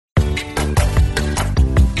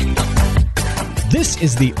This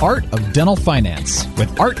is The Art of Dental Finance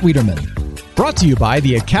with Art Wiederman, brought to you by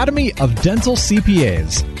the Academy of Dental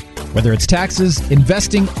CPAs. Whether it's taxes,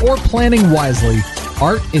 investing, or planning wisely,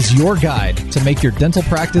 Art is your guide to make your dental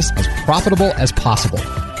practice as profitable as possible.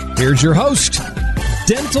 Here's your host,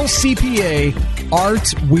 Dental CPA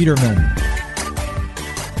Art Wiederman.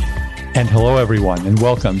 And hello, everyone, and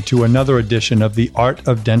welcome to another edition of The Art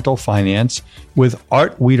of Dental Finance with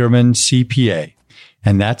Art Wiederman, CPA.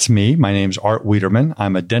 And that's me. My name's Art Wiederman.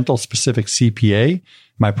 I'm a dental-specific CPA.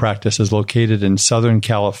 My practice is located in Southern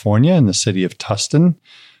California in the city of Tustin,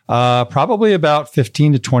 probably about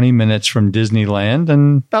 15 to 20 minutes from Disneyland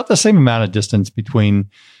and about the same amount of distance between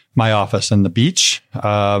my office and the beach.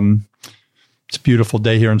 It's a beautiful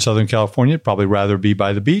day here in Southern California. I'd probably rather be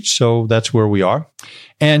by the beach, so that's where we are.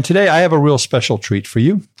 And today I have a real special treat for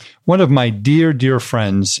you. One of my dear, dear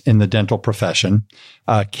friends in the dental profession,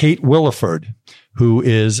 Kate Willeford, who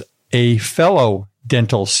is a fellow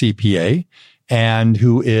dental CPA and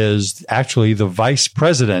who is actually the vice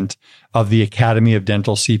president of the Academy of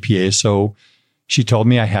Dental CPAs. So she told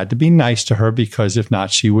me I had to be nice to her because if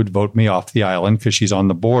not, she would vote me off the island because she's on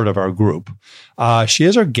the board of our group. She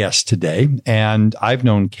is our guest today, and I've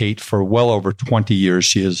known Kate for well over 20 years.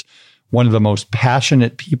 She is one of the most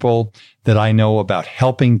passionate people that I know about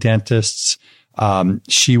helping dentists.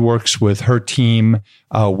 She works with her team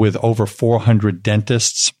with over 400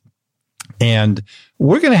 dentists. And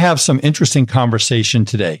we're going to have some interesting conversation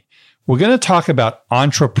today. We're going to talk about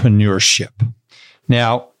entrepreneurship.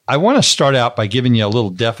 Now, I want to start out by giving you a little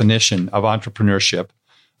definition of entrepreneurship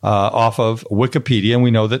off of Wikipedia. And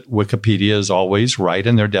we know that Wikipedia is always right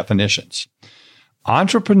in their definitions.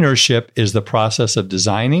 Entrepreneurship is the process of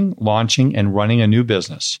designing, launching, and running a new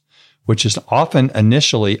business, which is often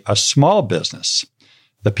initially a small business.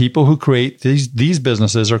 The people who create these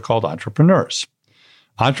businesses are called entrepreneurs.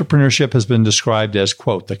 Entrepreneurship has been described as,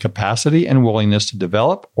 quote, the capacity and willingness to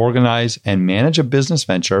develop, organize, and manage a business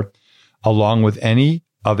venture along with any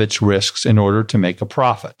of its risks in order to make a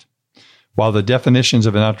profit. While the definitions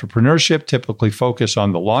of an entrepreneurship typically focus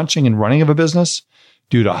on the launching and running of a business,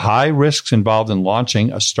 due to high risks involved in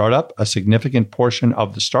launching a startup, a significant portion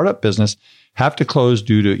of the startup business have to close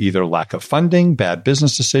due to either lack of funding, bad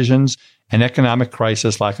business decisions, an economic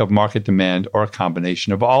crisis, lack of market demand, or a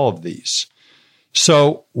combination of all of these.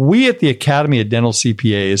 So we at the Academy of Dental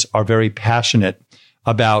CPAs are very passionate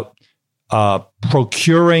about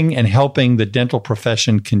procuring and helping the dental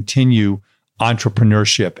profession continue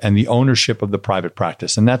entrepreneurship and the ownership of the private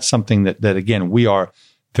practice. And that's something that again, we are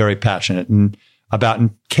very passionate about.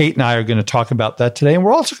 And Kate and I are going to talk about that today. And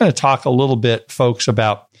we're also going to talk a little bit, folks,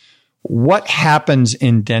 about what happens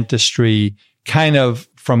in dentistry kind of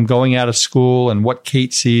from going out of school and what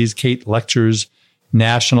Kate sees. Kate lectures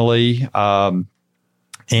nationally. She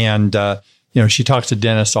talks to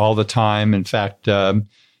dentists all the time. In fact,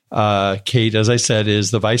 Kate, as I said,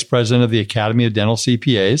 is the vice president of the Academy of Dental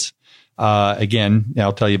CPAs. Again,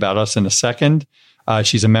 I'll tell you about us in a second.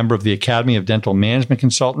 She's a member of the Academy of Dental Management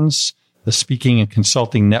Consultants, the Speaking and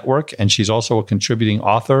Consulting Network, and she's also a contributing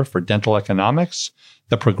author for Dental Economics,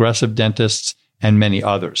 The Progressive Dentists, and many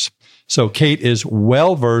others. So Kate is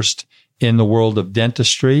well-versed in the world of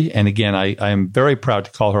dentistry. And again, I am very proud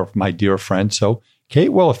to call her my dear friend. So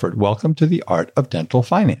Kate Willeford, welcome to the Art of Dental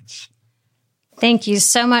Finance. Thank you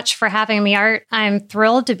so much for having me, Art. I'm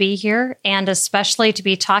thrilled to be here and especially to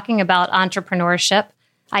be talking about entrepreneurship.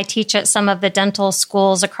 I teach at some of the dental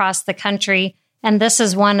schools across the country, and this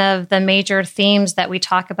is one of the major themes that we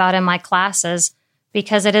talk about in my classes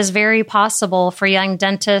because it is very possible for young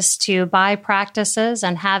dentists to buy practices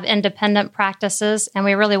and have independent practices, and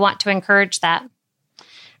we really want to encourage that.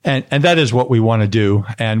 And that is what we want to do.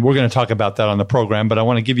 And we're going to talk about that on the program, but I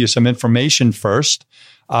want to give you some information first.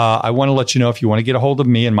 I want to let you know if you want to get a hold of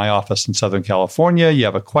me in my office in Southern California, you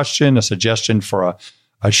have a question, a suggestion for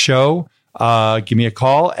a show, give me a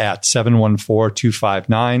call at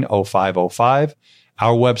 714-259-0505.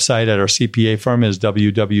 Our website at our CPA firm is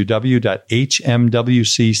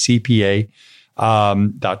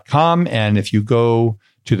www.hmwccpa.com. And if you go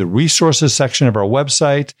to the resources section of our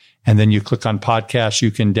website and then you click on podcasts, you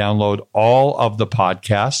can download all of the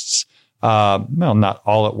podcasts. Well, not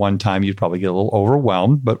all at one time. You'd probably get a little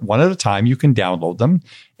overwhelmed, but one at a time, you can download them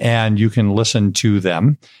and you can listen to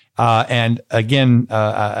them. And again,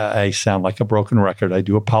 I sound like a broken record. I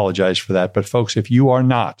do apologize for that. But folks, if you are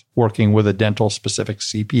not working with a dental specific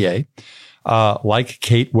CPA, like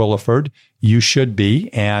Kate Willeford, you should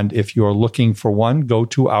be. And if you're looking for one, go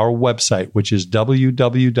to our website, which is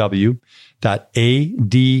www.adcpa.com.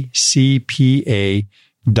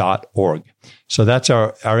 So that's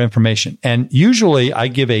our information. And usually I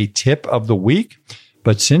give a tip of the week,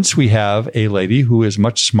 but since we have a lady who is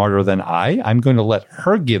much smarter than I'm going to let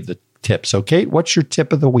her give the tip. So Kate, what's your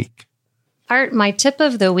tip of the week? Art, my tip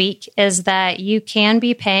of the week is that you can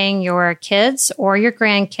be paying your kids or your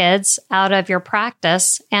grandkids out of your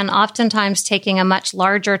practice and oftentimes taking a much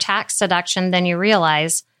larger tax deduction than you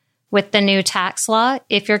realize. With the new tax law,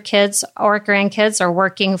 if your kids or grandkids are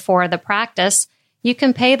working for the practice, you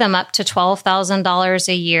can pay them up to $12,000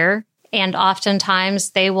 a year, and oftentimes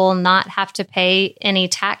they will not have to pay any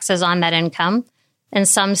taxes on that income. In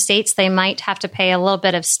some states, they might have to pay a little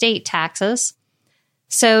bit of state taxes.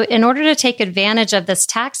 So in order to take advantage of this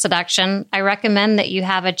tax deduction, I recommend that you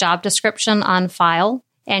have a job description on file,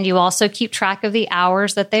 and you also keep track of the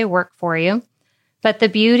hours that they work for you. But the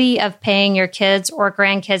beauty of paying your kids or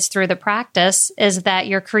grandkids through the practice is that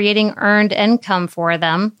you're creating earned income for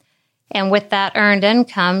them. And with that earned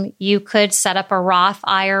income, you could set up a Roth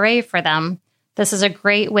IRA for them. This is a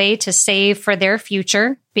great way to save for their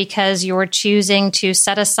future because you're choosing to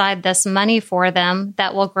set aside this money for them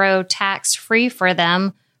that will grow tax-free for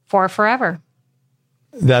them for forever.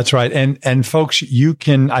 That's right. And folks, you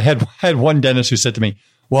can, I had one dentist who said to me,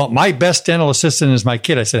 well, my best dental assistant is my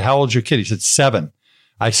kid. I said, how old's your kid? He said, 7.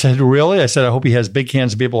 I said, really? I said, I hope he has big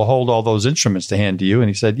hands to be able to hold all those instruments to hand to you. And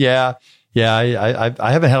he said, yeah,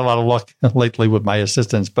 I haven't had a lot of luck lately with my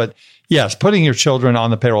assistants. But yes, putting your children on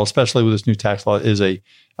the payroll, especially with this new tax law, is a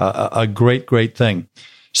great thing.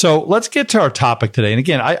 So let's get to our topic today. And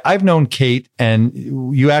again, I've known Kate, and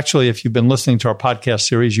you actually, if you've been listening to our podcast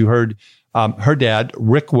series, you heard her dad,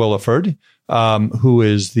 Rick Willeford, who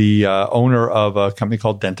is the owner of a company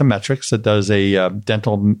called Dentometrics that does a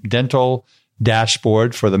dental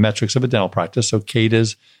dashboard for the metrics of a dental practice. So Kate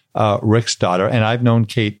is Rick's daughter, and I've known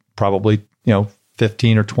Kate probably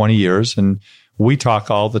 15 or 20 years, and we talk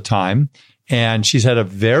all the time. And she's had a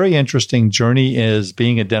very interesting journey as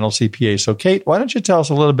being a dental CPA. So Kate, why don't you tell us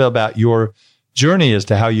a little bit about your journey as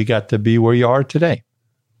to how you got to be where you are today?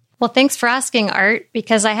 Well, thanks for asking, Art,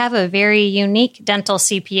 because I have a very unique dental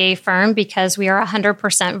CPA firm because we are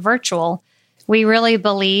 100% virtual. We really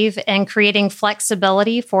believe in creating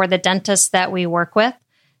flexibility for the dentists that we work with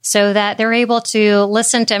so that they're able to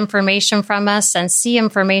listen to information from us and see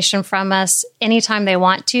information from us anytime they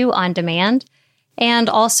want to on demand, and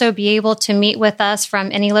also be able to meet with us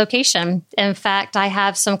from any location. In fact, I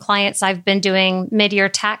have some clients I've been doing mid-year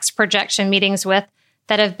tax projection meetings with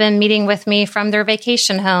that have been meeting with me from their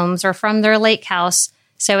vacation homes or from their lake house.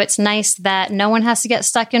 So it's nice that no one has to get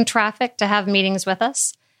stuck in traffic to have meetings with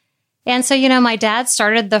us. And so, my dad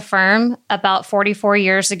started the firm about 44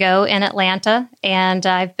 years ago in Atlanta, and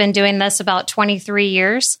I've been doing this about 23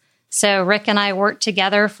 years. So Rick and I worked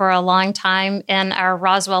together for a long time in our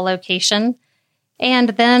Roswell location. And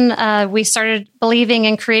then we started believing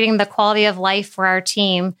in creating the quality of life for our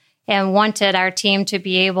team and wanted our team to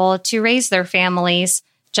be able to raise their families,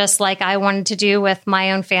 just like I wanted to do with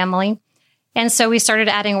my own family. And so we started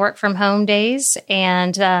adding work from home days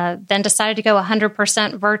and then decided to go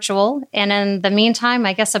 100% virtual. And in the meantime,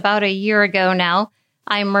 I guess about a year ago now,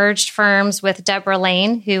 I merged firms with Deborah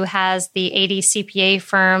Lane, who has the AD CPA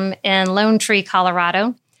firm in Lone Tree,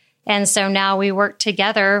 Colorado. And so now we work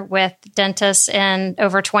together with dentists in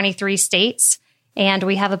over 23 states. And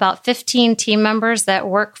we have about 15 team members that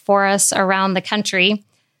work for us around the country.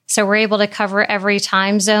 So we're able to cover every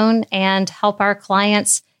time zone and help our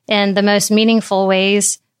clients in the most meaningful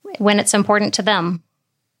ways when it's important to them.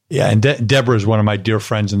 Yeah, and Deborah is one of my dear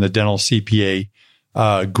friends in the dental CPA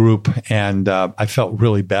group, and I felt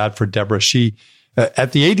really bad for Deborah. She,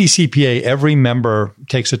 at the ADCPA, every member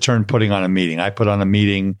takes a turn putting on a meeting. I put on a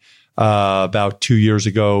meeting about 2 years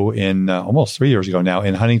ago almost 3 years ago now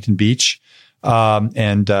in Huntington Beach.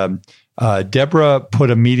 And Deborah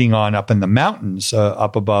put a meeting on up in the mountains,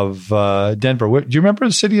 up above Denver. Do you remember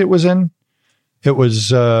the city it was in? It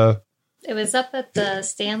was up at the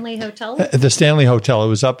Stanley Hotel. The Stanley Hotel. It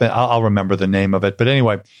was up. I'll remember the name of it. But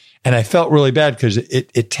anyway, and I felt really bad because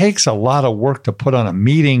it takes a lot of work to put on a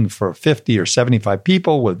meeting for 50 or 75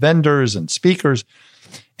 people with vendors and speakers.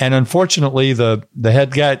 And unfortunately, the head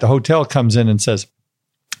guy at the hotel comes in and says,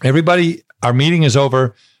 "Everybody, our meeting is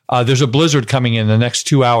over. There's a blizzard coming in the next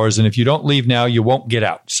 2 hours, and if you don't leave now, you won't get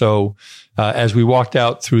out." So as we walked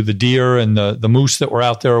out through the deer and the moose that were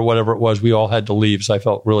out there or whatever it was, we all had to leave. So I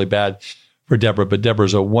felt really bad for Deborah, but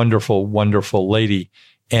Deborah's a wonderful, wonderful lady.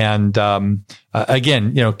 And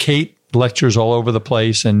again, Kate lectures all over the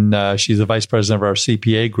place, and she's the vice president of our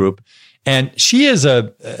CPA group. And she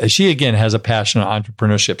again has a passion on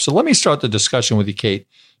entrepreneurship. So let me start the discussion with you, Kate,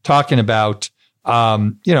 talking about,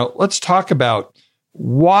 let's talk about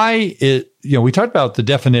we talked about the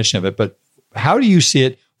definition of it, but how do you see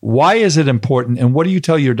it? Why is it important? And what do you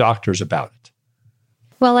tell your doctors about it?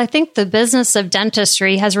 Well, I think the business of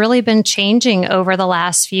dentistry has really been changing over the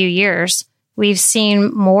last few years. We've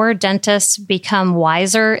seen more dentists become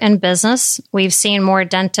wiser in business. We've seen more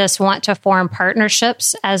dentists want to form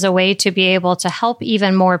partnerships as a way to be able to help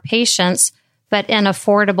even more patients, but in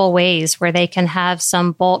affordable ways where they can have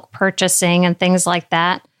some bulk purchasing and things like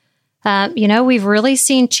that. We've really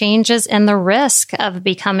seen changes in the risk of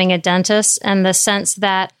becoming a dentist in the sense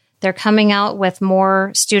that they're coming out with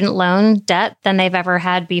more student loan debt than they've ever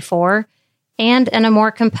had before, and in a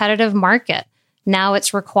more competitive market. Now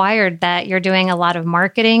it's required that you're doing a lot of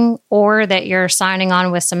marketing, or that you're signing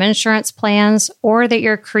on with some insurance plans, or that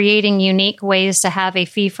you're creating unique ways to have a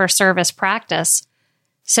fee-for-service practice.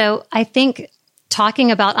 So I think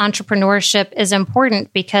talking about entrepreneurship is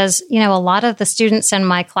important because, a lot of the students in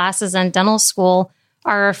my classes in dental school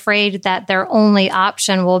are afraid that their only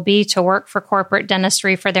option will be to work for corporate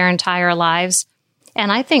dentistry for their entire lives.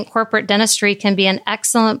 And I think corporate dentistry can be an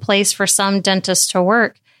excellent place for some dentists to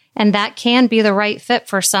work. And that can be the right fit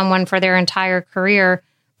for someone for their entire career.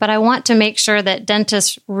 But I want to make sure that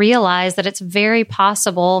dentists realize that it's very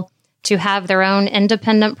possible to have their own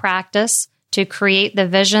independent practice, to create the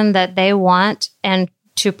vision that they want, and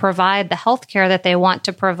to provide the healthcare that they want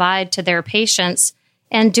to provide to their patients,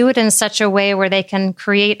 and do it in such a way where they can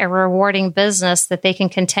create a rewarding business that they can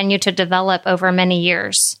continue to develop over many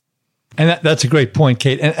years. And that's a great point,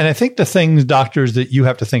 Kate. And I think the things, doctors, that you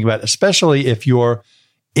have to think about, especially if you're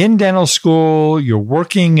in dental school, you're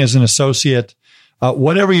working as an associate,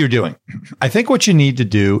 whatever you're doing, I think what you need to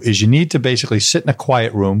do is you need to basically sit in a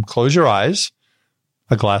quiet room, close your eyes.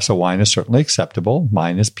 A glass of wine is certainly acceptable.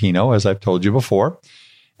 Mine is Pinot, as I've told you before.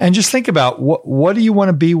 And just think about what do you want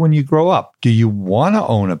to be when you grow up? Do you want to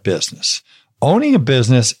own a business? Owning a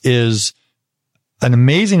business is an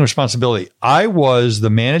amazing responsibility. I was the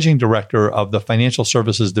managing director of the financial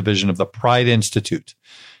services division of the Pride Institute.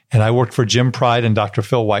 And I worked for Jim Pride and Dr.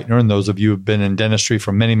 Phil Whitener. And those of you who have been in dentistry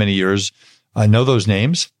for many, many years know those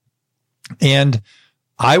names. And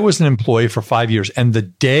I was an employee for 5 years. And the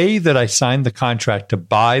day that I signed the contract to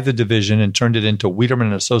buy the division and turned it into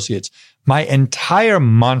Wiederman & Associates, my entire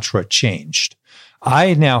mantra changed.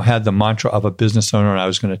 I now had the mantra of a business owner, and I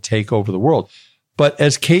was going to take over the world. But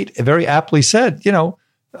as Kate very aptly said, the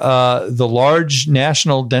large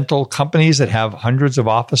national dental companies that have hundreds of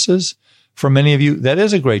offices, for many of you, that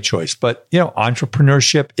is a great choice. But,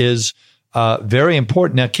 entrepreneurship is very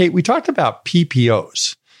important. Now, Kate, we talked about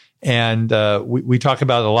PPOs. And we talk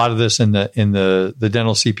about a lot of this in the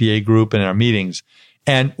dental CPA group and in our meetings.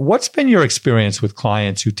 And what's been your experience with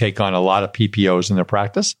clients who take on a lot of PPOs in their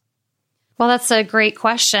practice? Well, that's a great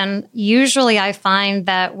question. Usually I find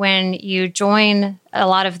that when you join a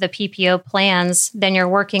lot of the PPO plans, then you're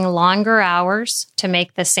working longer hours to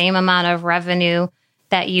make the same amount of revenue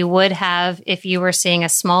that you would have if you were seeing a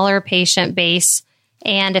smaller patient base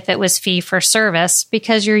and if it was fee for service,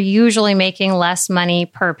 because you're usually making less money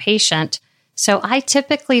per patient. So I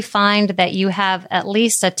typically find that you have at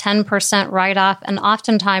least a 10% write-off, and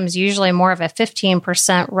oftentimes usually more of a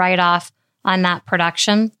 15% write-off on that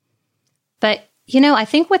production. But, I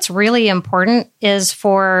think what's really important is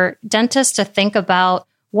for dentists to think about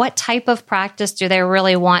what type of practice do they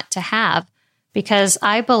really want to have. Because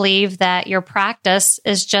I believe that your practice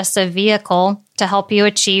is just a vehicle to help you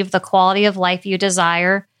achieve the quality of life you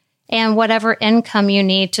desire and whatever income you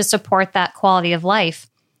need to support that quality of life.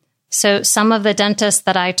 So some of the dentists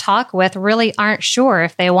that I talk with really aren't sure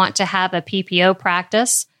if they want to have a PPO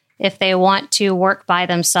practice, if they want to work by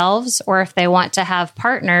themselves, or if they want to have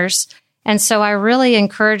partners. And so I really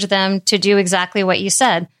encourage them to do exactly what you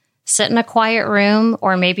said. Sit in a quiet room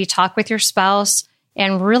or maybe talk with your spouse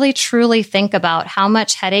and really truly think about how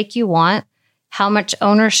much headache you want, how much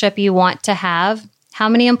ownership you want to have, how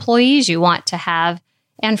many employees you want to have,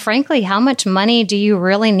 and frankly, how much money do you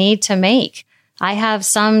really need to make? I have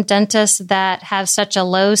some dentists that have such a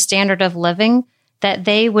low standard of living that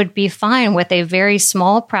they would be fine with a very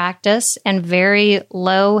small practice and very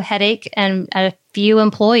low headache and a few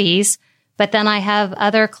employees. But then I have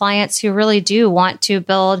other clients who really do want to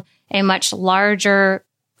build a much larger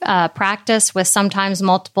practice with sometimes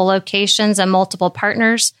multiple locations and multiple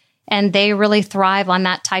partners, and they really thrive on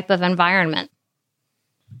that type of environment.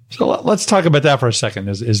 So let's talk about that for a second,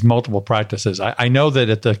 is multiple practices. I know that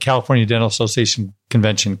at the California Dental Association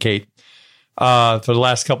convention, Kate, for the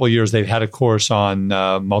last couple of years, they've had a course on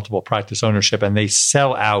multiple practice ownership, and they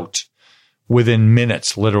sell out within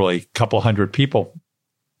minutes, literally a couple hundred people.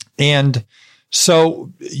 And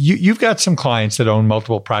So you've got some clients that own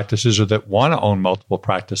multiple practices or that want to own multiple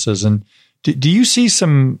practices. And do you see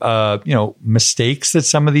some, mistakes that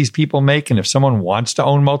some of these people make? And if someone wants to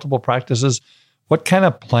own multiple practices, what kind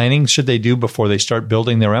of planning should they do before they start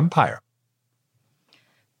building their empire?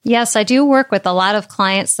 Yes, I do work with a lot of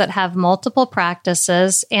clients that have multiple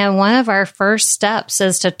practices. And one of our first steps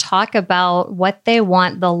is to talk about what they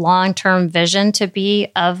want the long-term vision to be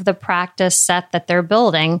of the practice set that they're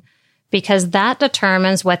building, because that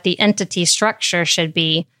determines what the entity structure should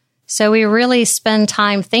be. So we really spend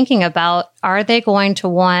time thinking about, are they going to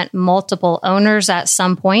want multiple owners at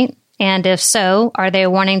some point? And if so, are they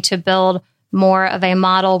wanting to build more of a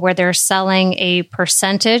model where they're selling a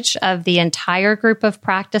percentage of the entire group of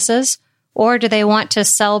practices, or do they want to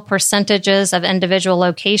sell percentages of individual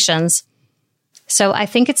locations? So I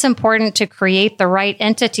think it's important to create the right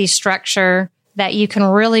entity structure that you can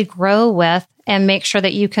really grow with and make sure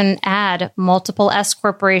that you can add multiple S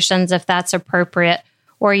corporations if that's appropriate,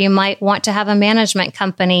 or you might want to have a management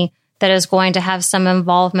company that is going to have some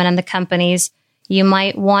involvement in the companies. You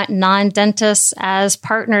might want non-dentists as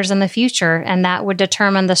partners in the future, and that would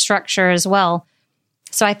determine the structure as well.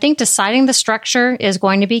 So I think deciding the structure is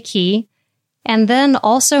going to be key. And then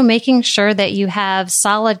also making sure that you have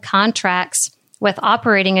solid contracts with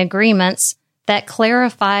operating agreements that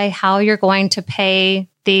clarify how you're going to pay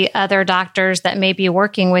the other doctors that may be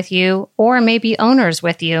working with you or maybe owners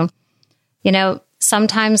with you.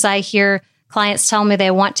 Sometimes I hear clients tell me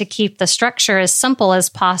they want to keep the structure as simple as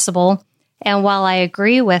possible. And while I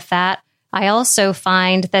agree with that, I also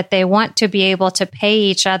find that they want to be able to pay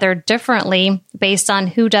each other differently based on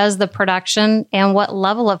who does the production and what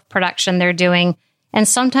level of production they're doing. And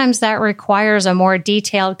sometimes that requires a more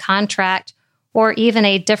detailed contract or even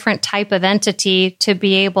a different type of entity to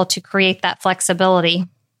be able to create that flexibility.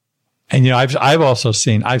 And, I've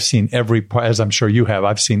seen every, as I'm sure you have,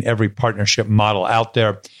 I've seen every partnership model out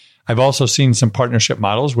there. I've also seen some partnership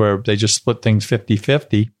models where they just split things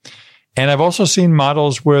 50-50. And I've also seen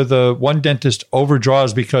models where the one dentist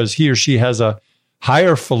overdraws because he or she has a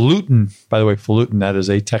higher falutin. By the way, falutin, that is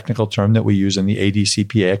a technical term that we use in the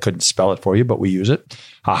ADCPA. I couldn't spell it for you, but we use it.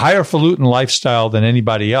 A higher falutin lifestyle than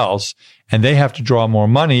anybody else. And they have to draw more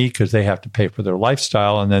money because they have to pay for their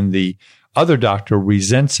lifestyle. And then the other doctor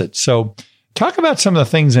resents it. So talk about some of the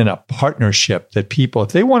things in a partnership that people,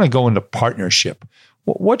 if they want to go into partnership,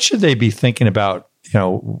 what should they be thinking about,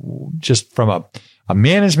 just from a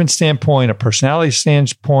management standpoint, a personality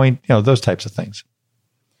standpoint, those types of things?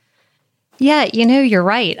 Yeah, you're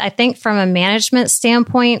right. I think from a management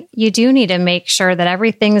standpoint, you do need to make sure that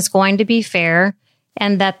everything is going to be fair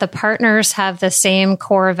and that the partners have the same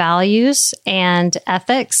core values and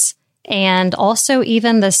ethics, and also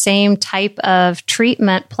even the same type of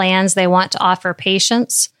treatment plans they want to offer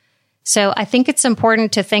patients. So I think it's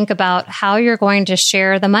important to think about how you're going to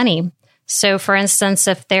share the money. So for instance,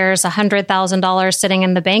 if there's $100,000 sitting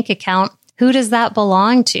in the bank account, who does that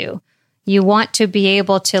belong to? You want to be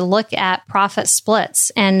able to look at profit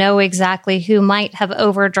splits and know exactly who might have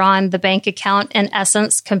overdrawn the bank account in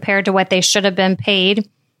essence compared to what they should have been paid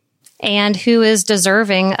and who is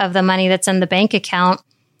deserving of the money that's in the bank account.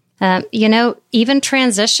 Even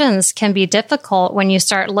transitions can be difficult when you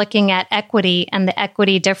start looking at equity and the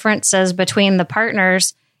equity differences between the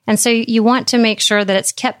partners. And so you want to make sure that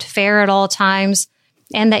it's kept fair at all times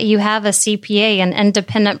and that you have a CPA, an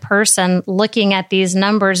independent person, looking at these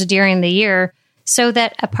numbers during the year so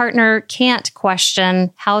that a partner can't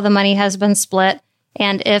question how the money has been split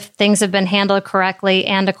and if things have been handled correctly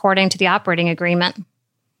and according to the operating agreement.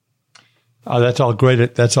 Oh, that's all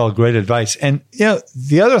great. That's all great advice. And,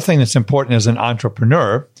 the other thing that's important as an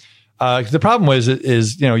entrepreneur, the problem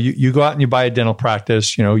is, you go out and you buy a dental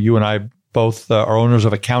practice. You and I both are owners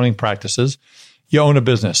of accounting practices. You own a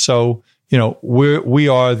business. So, we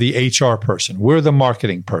are the HR person. We're the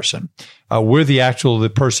marketing person. We're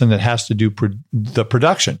the person that has to do the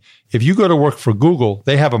production. If you go to work for Google,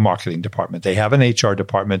 they have a marketing department. They have an HR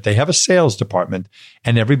department. They have a sales department,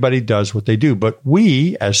 and everybody does what they do. But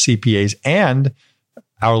we as CPAs and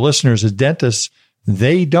our listeners as dentists,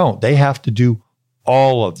 they don't. They have to do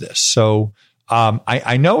all of this. So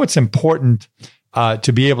I know it's important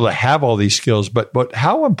to be able to have all these skills, but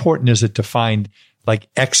how important is it to find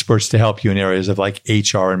experts to help you in areas of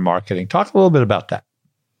HR and marketing? Talk a little bit about that.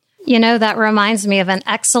 That reminds me of an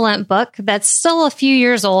excellent book that's still a few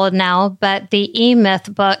years old now, but the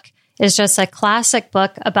E-Myth book is just a classic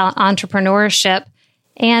book about entrepreneurship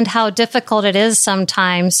and how difficult it is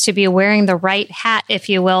sometimes to be wearing the right hat, if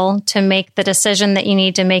you will, to make the decision that you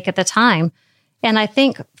need to make at the time. And I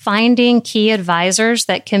think finding key advisors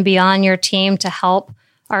that can be on your team to help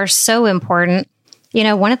are so important.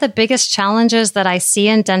 One of the biggest challenges that I see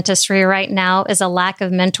in dentistry right now is a lack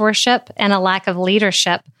of mentorship and a lack of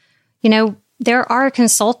leadership. There are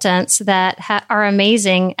consultants that are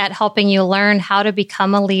amazing at helping you learn how to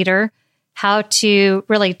become a leader, how to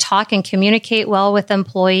really talk and communicate well with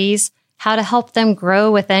employees, how to help them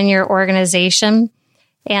grow within your organization.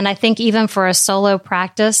 And I think even for a solo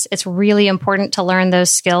practice, it's really important to learn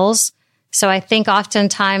those skills. So I think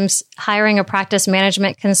oftentimes hiring a practice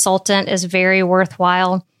management consultant is very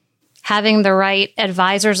worthwhile. Having the right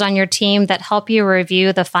advisors on your team that help you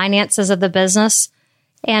review the finances of the business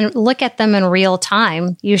and look at them in real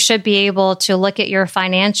time. You should be able to look at your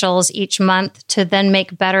financials each month to then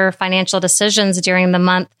make better financial decisions during the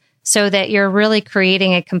month so that you're really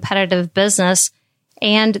creating a competitive business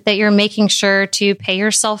and that you're making sure to pay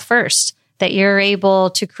yourself first, that you're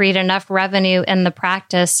able to create enough revenue in the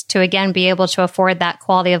practice to, again, be able to afford that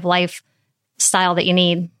quality of life style that you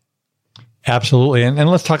need. Absolutely. And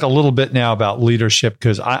let's talk a little bit now about leadership,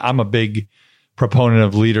 because I'm a big proponent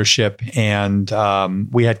of leadership. And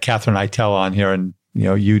we had Catherine Eitel on here, and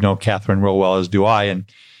you know Catherine real well, as do I.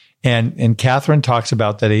 And Catherine talks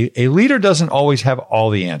about that a leader doesn't always have all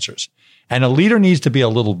the answers. And a leader needs to be a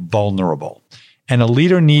little vulnerable. And a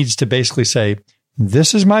leader needs to basically say,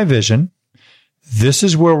 this is my vision. This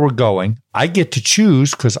is where we're going. I get to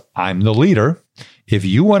choose because I'm the leader. If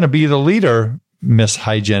you want to be the leader, Miss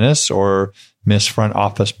Hygienist or Miss Front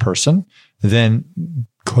Office person, then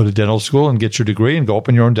go to dental school and get your degree and go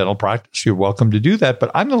open your own dental practice. You're welcome to do that,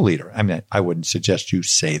 but I'm the leader. I mean, I wouldn't suggest you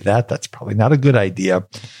say that. That's probably not a good idea.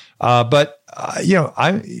 But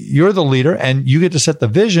you're the leader and you get to set the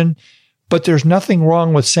vision, but there's nothing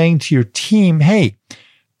wrong with saying to your team, hey,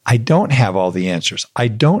 I don't have all the answers. I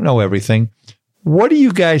don't know everything. What do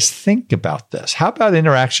you guys think about this? How about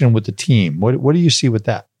interaction with the team? What do you see with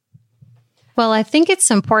that? Well, I think it's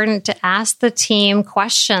important to ask the team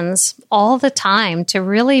questions all the time, to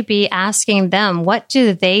really be asking them, what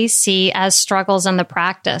do they see as struggles in the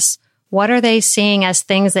practice? What are they seeing as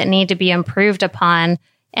things that need to be improved upon?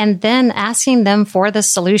 And then asking them for the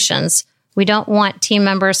solutions. We don't want team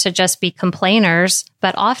members to just be complainers,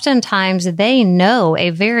 but oftentimes they know a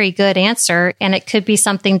very good answer, and it could be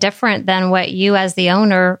something different than what you as the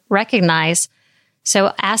owner recognize.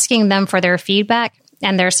 So asking them for their feedback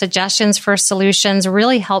and their suggestions for solutions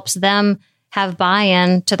really helps them have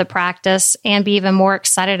buy-in to the practice and be even more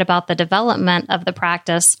excited about the development of the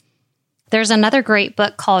practice. There's another great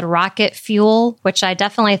book called Rocket Fuel, which I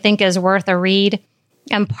definitely think is worth a read.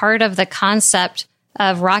 And part of the concept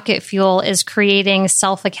of Rocket Fuel is creating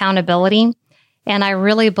self-accountability. And I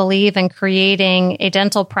really believe in creating a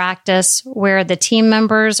dental practice where the team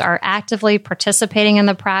members are actively participating in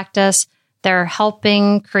the practice. They're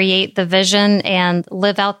helping create the vision and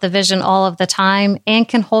live out the vision all of the time and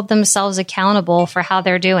can hold themselves accountable for how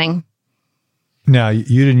they're doing. Now,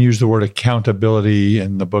 you didn't use the word accountability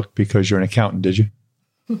in the book because you're an accountant, did you?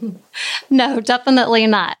 No, definitely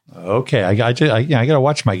not. Okay. I got to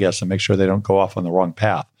watch my guests and make sure they don't go off on the wrong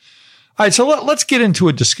path. All right. So let's get into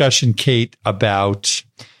a discussion, Kate, about,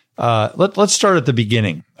 let's start at the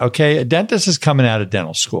beginning. Okay. A dentist is coming out of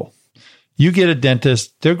dental school. You get a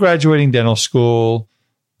dentist, they're graduating dental school.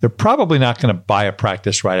 They're probably not going to buy a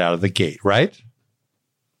practice right out of the gate, right?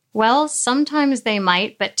 Well, sometimes they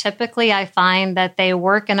might, but typically I find that they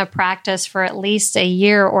work in a practice for at least a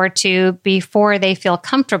year or two before they feel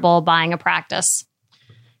comfortable buying a practice.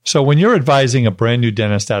 So when you're advising a brand new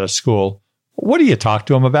dentist out of school, what do you talk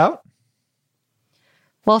to them about?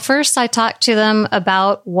 Well, first I talk to them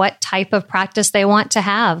about what type of practice they want to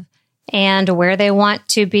have and where they want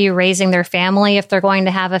to be raising their family if they're going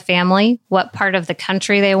to have a family, what part of the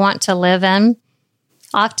country they want to live in.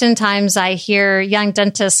 Oftentimes, I hear young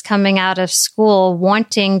dentists coming out of school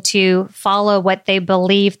wanting to follow what they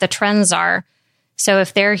believe the trends are. So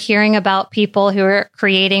if they're hearing about people who are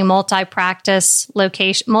creating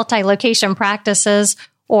multi-location practices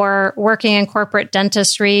or working in corporate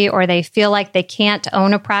dentistry, or they feel like they can't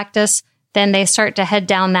own a practice, then they start to head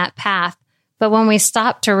down that path. But when we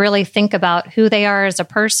stop to really think about who they are as a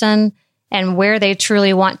person and where they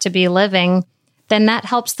truly want to be living, then that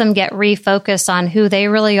helps them get refocused on who they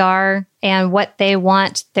really are and what they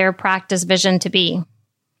want their practice vision to be.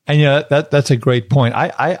 And that's a great point.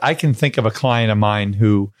 I can think of a client of mine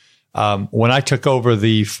who, when I took over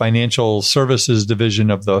the financial services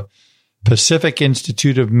division of the Pacific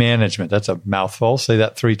Institute of Management, that's a mouthful, say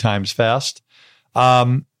that 3 times fast.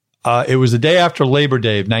 It was the day after Labor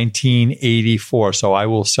Day of 1984. So I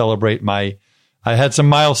will celebrate I had some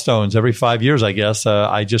milestones every 5 years, I guess.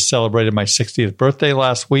 I just celebrated my 60th birthday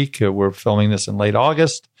last week. We're filming this in late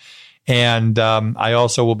August. And I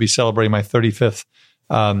also will be celebrating my 35th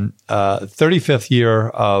year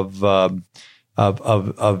of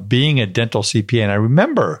being a dental CPA. And I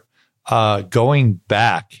remember going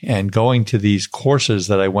back and going to these courses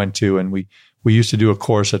that I went to, and we used to do a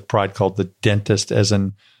course at Pride called The Dentist as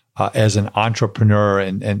an entrepreneur,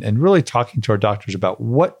 and really talking to our doctors about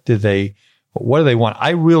what do they want. I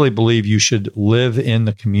really believe you should live in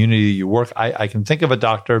the community you work. I can think of a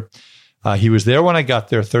doctor. He was there when I got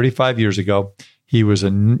there 35 years ago. He was a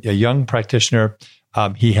young practitioner.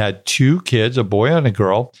 He had 2 kids, a boy and a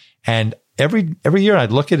girl. And every year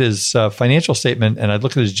I'd look at his financial statement, and I'd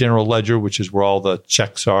look at his general ledger, which is where all the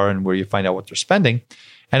checks are and where you find out what they're spending.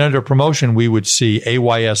 And under promotion, we would see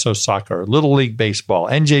AYSO soccer, Little League baseball,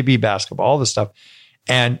 NJB basketball, all this stuff.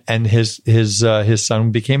 And his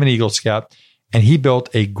son became an Eagle Scout, and he built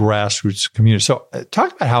a grassroots community. So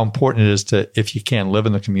talk about how important it is to, if you can, live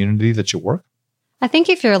in the community that you work. I think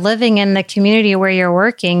if you're living in the community where you're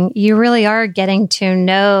working, you really are getting to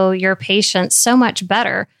know your patients so much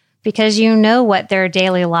better because you know what their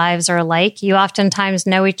daily lives are like. You oftentimes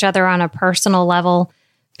know each other on a personal level,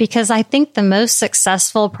 because I think the most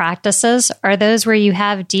successful practices are those where you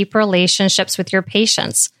have deep relationships with your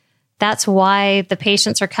patients. That's why the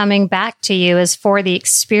patients are coming back to you, is for the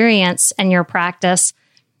experience in your practice.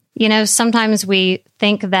 You know, sometimes we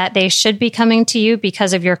think that they should be coming to you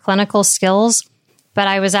because of your clinical skills. But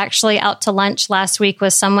I was actually out to lunch last week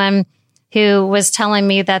with someone who was telling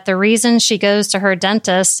me that the reason she goes to her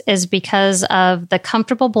dentist is because of the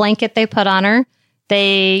comfortable blanket they put on her.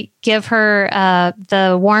 They give her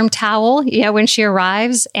the warm towel, when she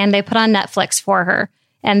arrives, and they put on Netflix for her.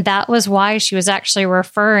 And that was why she was actually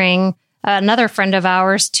referring another friend of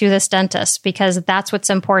ours to this dentist, because that's what's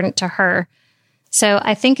important to her. So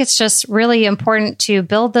I think it's just really important to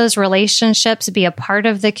build those relationships, be a part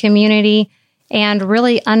of the community, and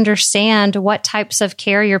really understand what types of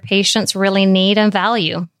care your patients really need and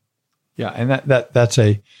value. Yeah, and that's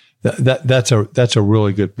a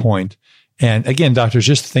really good point. And again, doctors,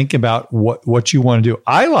 just think about what you want to do.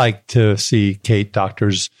 I like to see, Kate,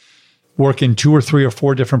 doctors work in 2 or 3 or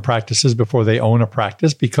 4 different practices before they own a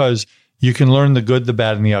practice, because you can learn the good, the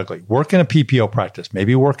bad, and the ugly. Work in a PPO practice,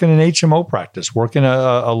 maybe work in an HMO practice, work in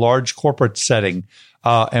a large corporate setting,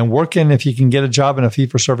 and work in, if you can get a job in a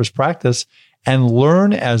fee-for-service practice, and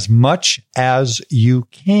learn as much as you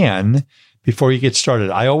can before you get started.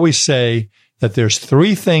 I always say that there's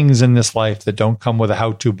 3 things in this life that don't come with a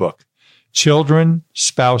how-to book: children,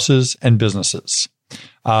 spouses, and businesses.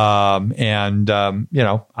 I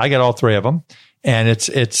got all 3 of them, and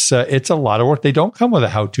it's a lot of work. They don't come with a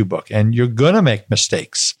how-to book, and you're going to make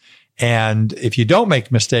mistakes. And if you don't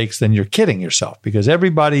make mistakes, then you're kidding yourself, because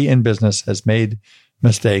everybody in business has made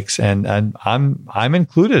mistakes, and I'm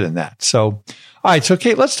included in that. So, all right. So,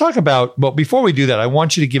 Kate, let's talk about, well, before we do that, I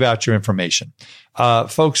want you to give out your information.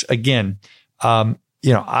 Folks, again, I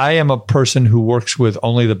am a person who works with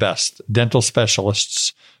only the best dental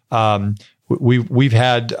specialists. We've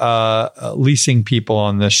had leasing people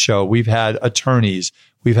on this show. We've had attorneys.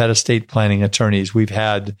 We've had estate planning attorneys. We've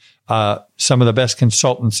had some of the best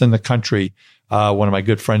consultants in the country. One of my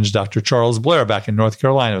good friends, Dr. Charles Blair, back in North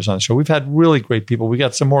Carolina, was on the show. We've had really great people. We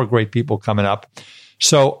got some more great people coming up.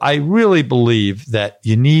 So I really believe that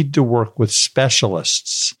you need to work with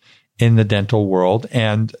specialists in the dental world.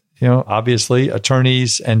 And, obviously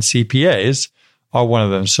attorneys and CPAs are one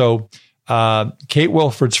of them. So Kate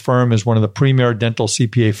Willeford's firm is one of the premier dental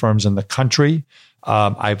CPA firms in the country.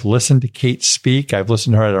 I've listened to Kate speak. I've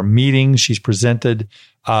listened to her at our meetings. She's presented.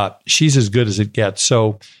 She's as good as it gets.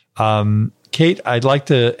 So, Kate, I'd like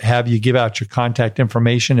to have you give out your contact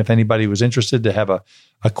information if anybody was interested to have a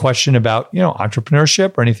question about,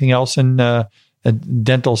 entrepreneurship or anything else in a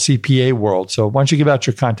dental CPA world. So why don't you give out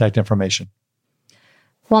your contact information?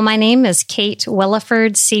 Well, my name is Kate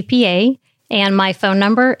Willeford, CPA, and my phone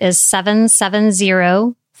number is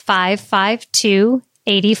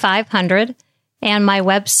 770-552-8500. And my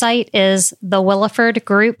website is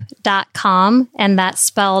thewillefordgroup.com, and that's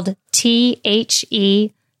spelled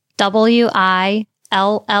THEWILLEFORD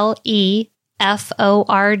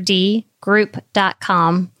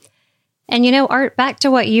group.com. And Art, back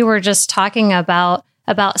to what you were just talking about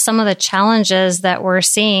some of the challenges that we're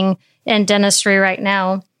seeing in dentistry right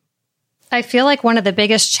now. I feel like one of the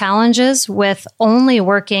biggest challenges with only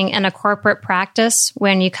working in a corporate practice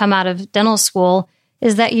when you come out of dental school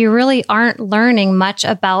is that you really aren't learning much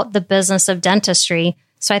about the business of dentistry.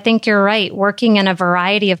 So I think you're right. Working in a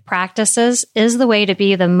variety of practices is the way to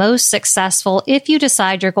be the most successful if you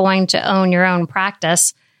decide you're going to own your own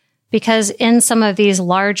practice. Because in some of these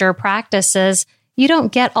larger practices, you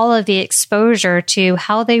don't get all of the exposure to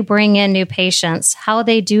how they bring in new patients, how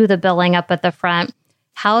they do the billing up at the front,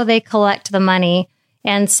 how they collect the money,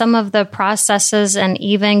 and some of the processes, and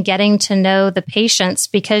even getting to know the patients,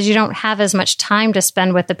 because you don't have as much time to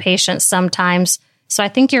spend with the patients sometimes. So I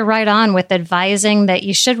think you're right on with advising that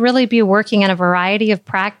you should really be working in a variety of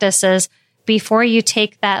practices before you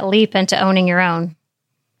take that leap into owning your own.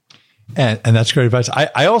 And that's great advice.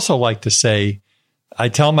 I also like to say, I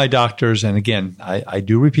tell my doctors, and again, I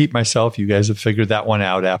do repeat myself. You guys have figured that one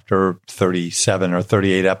out after 37 or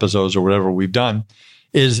 38 episodes or whatever we've done,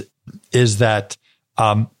 is that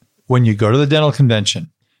when you go to the dental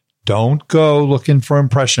convention, don't go looking for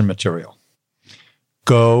impression material.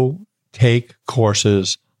 Go take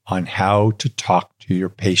courses on how to talk to your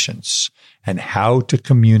patients and how to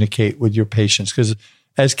communicate with your patients. Because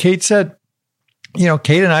as Kate said,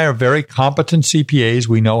 Kate and I are very competent CPAs.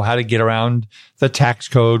 We know how to get around the tax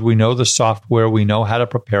code. We know the software. We know how to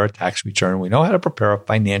prepare a tax return. We know how to prepare a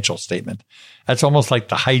financial statement. That's almost like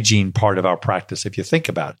the hygiene part of our practice, if you think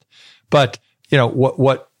about it. But,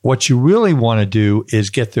 what you really want to do is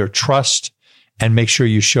get their trust and make sure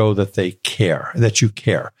you show that they care, that you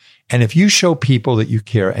care. And if you show people that you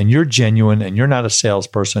care and you're genuine and you're not a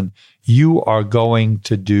salesperson, you are going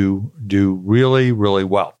to do really, really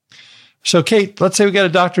well. So, Kate, let's say we got a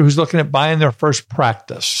doctor who's looking at buying their first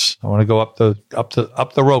practice. I want to go up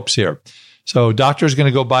the ropes here. So, doctor's going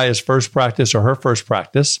to go buy his first practice or her first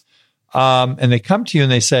practice, and they come to you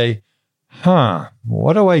and they say,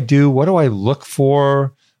 what do I do? What do I look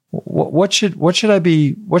for? What should I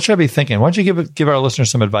be thinking? Why don't you give our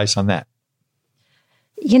listeners some advice on that?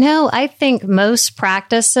 I think most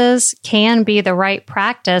practices can be the right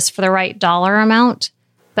practice for the right dollar amount,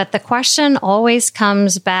 but the question always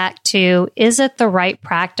comes back to, is it the right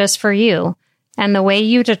practice for you? And the way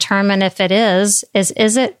you determine if it is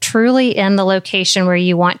it truly in the location where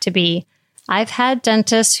you want to be? I've had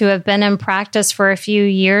dentists who have been in practice for a few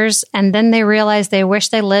years, and then they realize they wish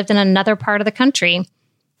they lived in another part of the country.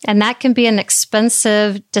 And that can be an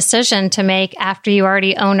expensive decision to make after you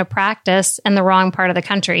already own a practice in the wrong part of the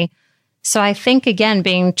country. So I think, again,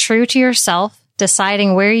 being true to yourself,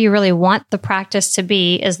 deciding where you really want the practice to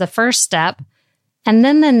be is the first step. And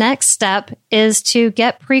then the next step is to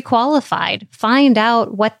get pre-qualified. Find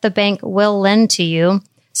out what the bank will lend to you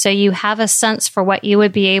so you have a sense for what you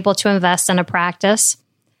would be able to invest in a practice.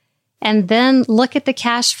 And then look at the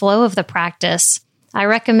cash flow of the practice. I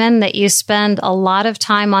recommend that you spend a lot of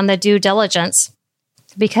time on the due diligence,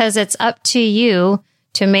 because it's up to you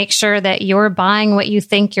to make sure that you're buying what you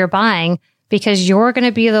think you're buying, because you're going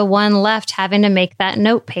to be the one left having to make that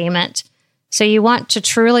note payment. So you want to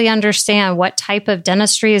truly understand what type of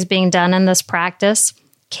dentistry is being done in this practice.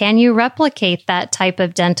 Can you replicate that type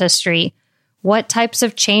of dentistry? What types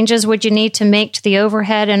of changes would you need to make to the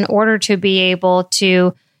overhead in order to be able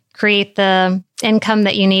to create the income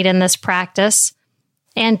that you need in this practice?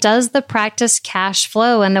 And does the practice cash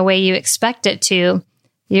flow in the way you expect it to?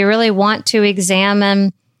 You really want to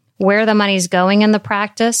examine where the money's going in the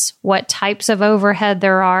practice, what types of overhead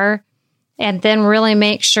there are, and then really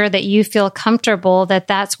make sure that you feel comfortable that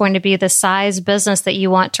that's going to be the size business that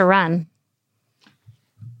you want to run.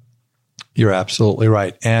 You're absolutely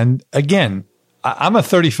right. And again, I'm a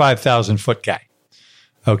 35,000 foot guy.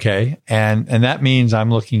 Okay. And that means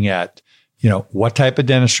I'm looking at, what type of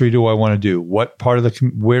dentistry do I want to do? What part of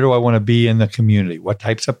where do I want to be in the community? What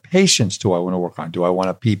types of patients do I want to work on? Do I want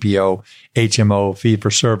a PPO, HMO, fee for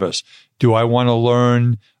service? Do I want to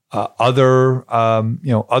learn other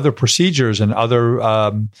procedures and other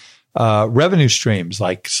revenue streams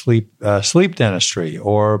like sleep dentistry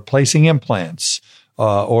or placing implants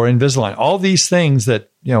or Invisalign? All these things that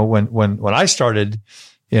when I started,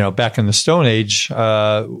 back in the Stone Age,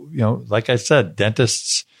 like I said,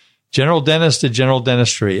 general dentist did general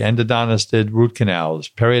dentistry, endodontist did root canals,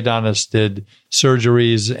 periodontist did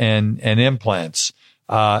surgeries and implants.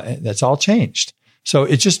 That's all changed. So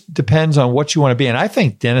it just depends on what you want to be. And I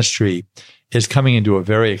think dentistry is coming into a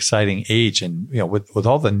very exciting age, and with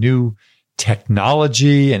all the new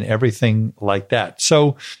technology and everything like that.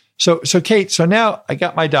 So Kate, so now I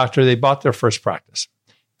got my doctor. They bought their first practice,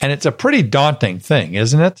 and it's a pretty daunting thing,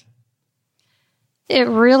 isn't it? It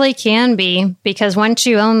really can be, because once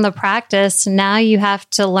you own the practice, now you have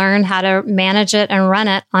to learn how to manage it and run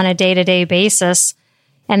it on a day-to-day basis.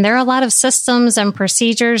 And there are a lot of systems and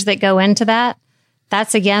procedures that go into that.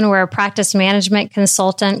 That's, again, where a practice management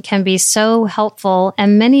consultant can be so helpful.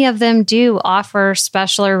 And many of them do offer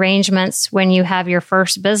special arrangements when you have your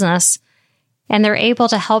first business. And they're able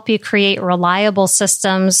to help you create reliable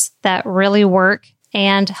systems that really work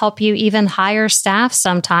and help you even hire staff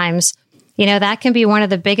sometimes. That can be one of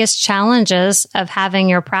the biggest challenges of having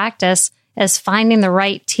your practice is finding the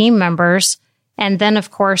right team members and then, of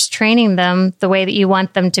course, training them the way that you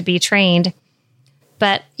want them to be trained.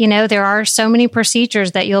 But, there are so many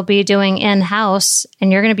procedures that you'll be doing in-house,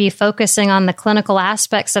 and you're going to be focusing on the clinical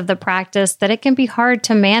aspects of the practice that it can be hard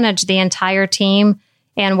to manage the entire team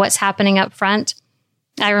and what's happening up front.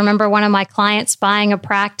 I remember one of my clients buying a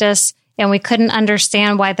practice, and we couldn't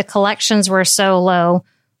understand why the collections were so low.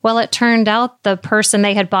 Well, it turned out the person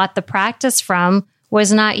they had bought the practice from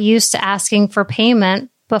was not used to asking for payment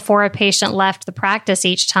before a patient left the practice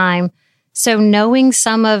each time. So knowing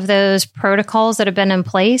some of those protocols that have been in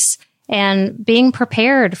place and being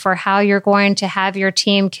prepared for how you're going to have your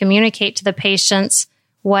team communicate to the patients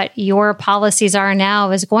what your policies are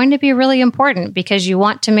now is going to be really important because you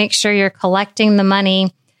want to make sure you're collecting the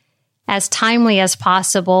money as timely as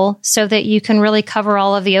possible so that you can really cover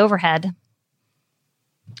all of the overhead.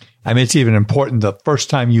 I mean, it's even important the first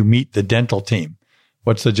time you meet the dental team.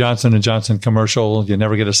 What's the Johnson & Johnson commercial? You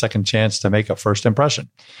never get a second chance to make a first impression.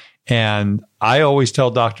 And I always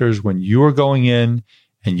tell doctors when you are going in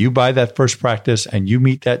and you buy that first practice and you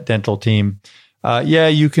meet that dental team,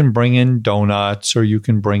 you can bring in donuts or you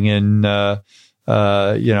can bring in,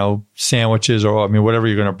 sandwiches or, whatever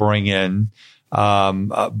you're going to bring in.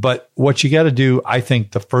 But what you got to do, I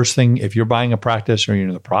think the first thing, if you're buying a practice or you're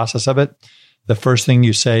in the process of it, the first thing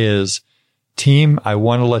you say is, team, I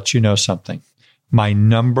want to let you know something. My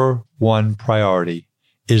number one priority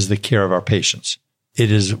is the care of our patients.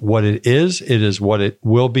 It is what it is what it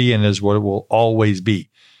will be, and is what it will always be.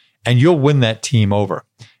 And you'll win that team over.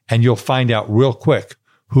 And you'll find out real quick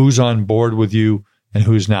who's on board with you and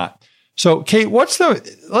who's not. So, Kate, let's say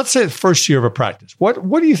the first year of a practice. What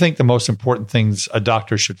do you think the most important things a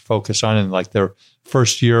doctor should focus on in like their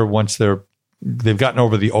first year once they've gotten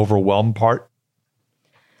over the overwhelm part?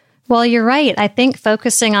 Well, you're right. I think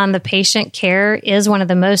focusing on the patient care is one of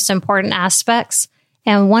the most important aspects.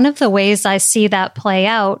 And one of the ways I see that play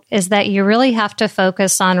out is that you really have to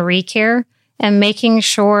focus on recare and making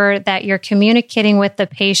sure that you're communicating with the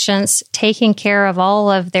patients, taking care of all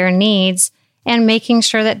of their needs, and making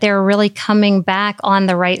sure that they're really coming back on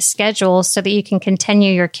the right schedule so that you can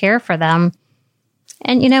continue your care for them.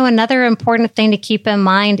 And, another important thing to keep in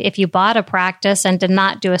mind if you bought a practice and did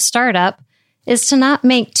not do a startup is to not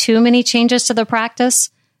make too many changes to the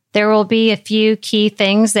practice. There will be a few key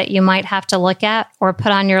things that you might have to look at or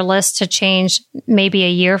put on your list to change maybe a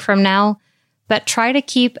year from now, but try to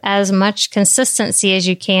keep as much consistency as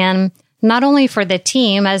you can, not only for the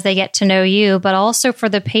team as they get to know you, but also for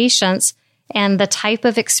the patients and the type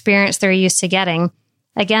of experience they're used to getting.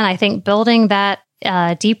 Again, I think building that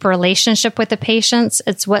deep relationship with the patients,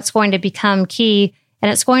 it's what's going to become key.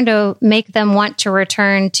 And it's going to make them want to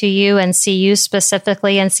return to you and see you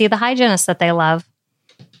specifically and see the hygienist that they love.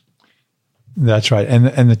 That's right.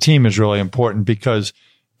 And the team is really important because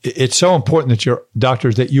it's so important that your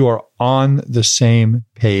doctors, that you are on the same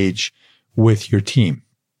page with your team.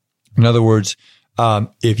 In other words,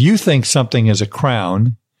 if you think something is a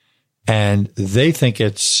crown and they think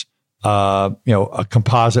it's, a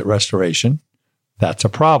composite restoration, that's a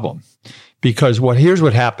problem. Because here's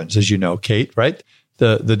what happens, as you know, Kate, right?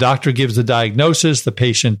 The doctor gives the diagnosis, the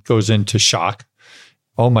patient goes into shock.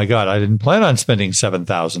 Oh my God, I didn't plan on spending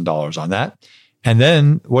 $7,000 on that. And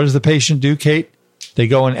then what does the patient do, Kate? They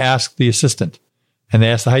go and ask the assistant and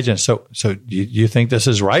they ask the hygienist, so you think this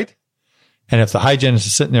is right? And if the hygienist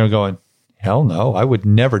is sitting there going, hell no, I would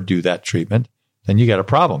never do that treatment, then you got a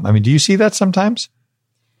problem. Do you see that sometimes?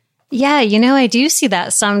 Yeah, I do see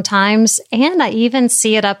that sometimes. And I even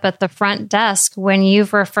see it up at the front desk when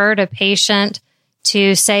you've referred a patient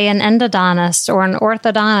to, say, an endodontist or an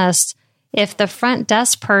orthodontist. If the front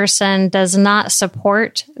desk person does not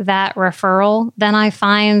support that referral, then I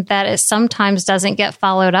find that it sometimes doesn't get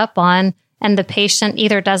followed up on and the patient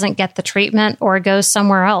either doesn't get the treatment or goes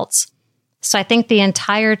somewhere else. So I think the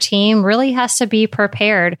entire team really has to be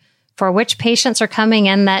prepared for which patients are coming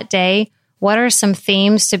in that day, what are some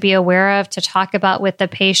themes to be aware of to talk about with the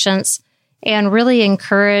patients, and really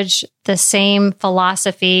encourage the same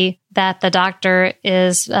philosophy that the doctor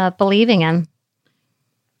is believing in.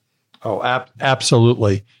 Oh,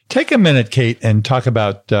 absolutely. Take a minute, Kate, and talk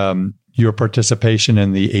about your participation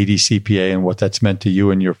in the ADCPA and what that's meant to you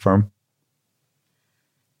and your firm.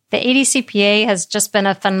 The ADCPA has just been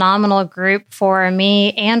a phenomenal group for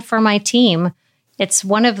me and for my team. It's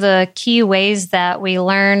one of the key ways that we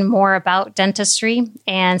learn more about dentistry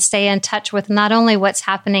and stay in touch with not only what's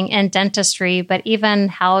happening in dentistry, but even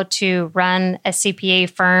how to run a CPA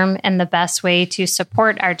firm and the best way to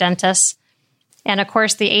support our dentists. And of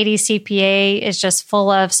course, the ADCPA is just full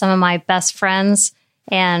of some of my best friends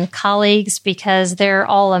and colleagues because they're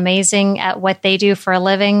all amazing at what they do for a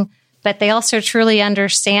living, but they also truly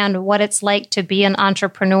understand what it's like to be an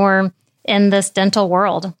entrepreneur in this dental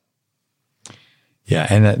world. Yeah,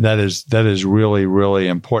 and that is really, really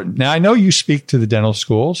important. Now, I know you speak to the dental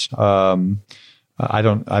schools. I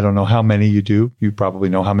don't know how many you do. You probably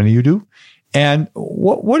know how many you do. And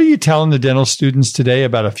what are you telling the dental students today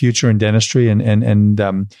about a future in dentistry?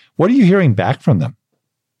 And what are you hearing back from them?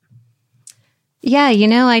 Yeah,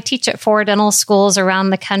 I teach at 4 dental schools around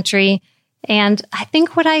the country. And I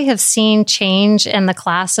think what I have seen change in the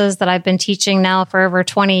classes that I've been teaching now for over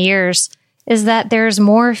 20 years is that there's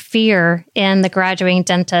more fear in the graduating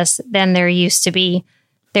dentists than there used to be.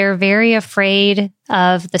 They're very afraid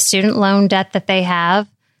of the student loan debt that they have.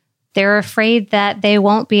 They're afraid that they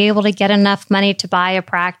won't be able to get enough money to buy a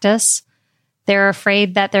practice. They're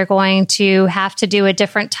afraid that they're going to have to do a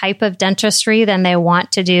different type of dentistry than they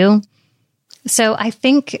want to do. So I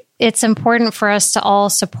think it's important for us to all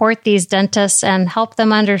support these dentists and help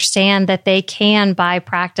them understand that they can buy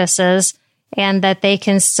practices and that they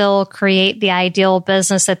can still create the ideal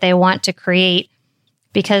business that they want to create,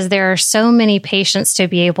 because there are so many patients to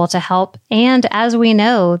be able to help. And as we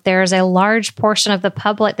know, there's a large portion of the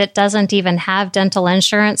public that doesn't even have dental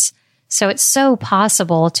insurance. So it's so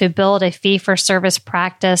possible to build a fee-for-service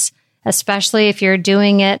practice, especially if you're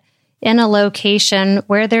doing it in a location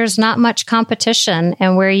where there's not much competition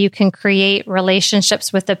and where you can create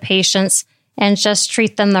relationships with the patients and just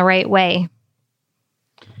treat them the right way.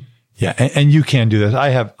 Yeah, and you can do this. I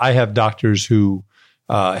have doctors who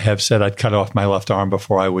have said I'd cut off my left arm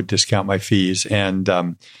before I would discount my fees. And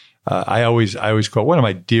I always quote one of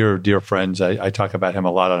my dear friends. I talk about him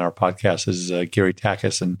a lot on our podcast. Is Gary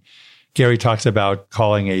Takis, and Gary talks about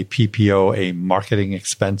calling a PPO a marketing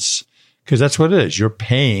expense, because that's what it is. You're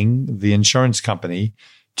paying the insurance company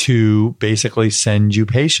to basically send you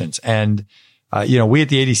patients. And we at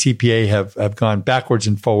the ADCPA have gone backwards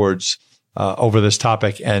and forwards over this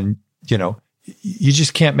topic, and you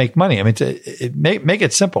just can't make money. I mean, make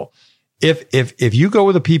it simple. If you go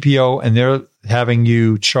with a PPO and they're having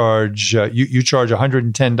you charge, you charge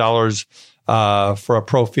 $110 for a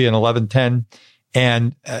pro fee and $11.10,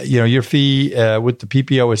 and your fee with the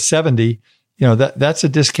PPO is $70. That's a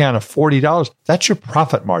discount of $40. That's your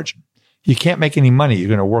profit margin. You can't make any money. You're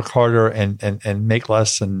going to work harder and make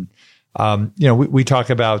less. And we talk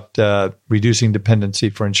about reducing dependency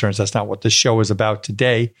for insurance. That's not what this show is about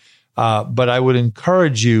today. But I would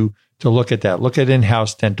encourage you to look at that. Look at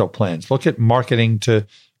in-house dental plans. Look at marketing to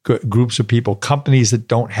groups of people, companies that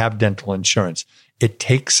don't have dental insurance. It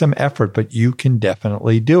takes some effort, but you can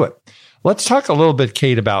definitely do it. Let's talk a little bit,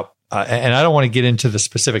 Kate, about, and I don't want to get into the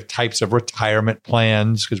specific types of retirement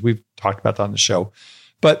plans because we've talked about that on the show,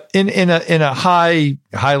 but in a high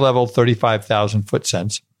level 35,000 foot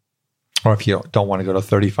sense, or if you don't want to go to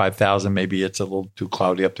 35,000, maybe it's a little too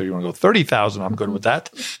cloudy up there. You want to go 30,000. I'm good with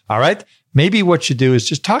that. All right. Maybe what you do is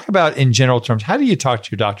just talk about, in general terms, how do you talk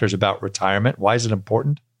to your doctors about retirement? Why is it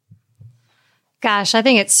important? Gosh, I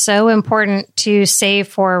think it's so important to save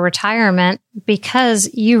for retirement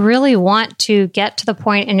because you really want to get to the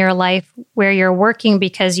point in your life where you're working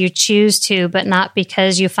because you choose to, but not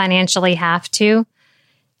because you financially have to.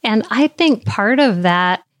 And I think part of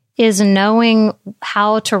that is knowing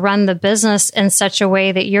how to run the business in such a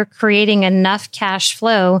way that you're creating enough cash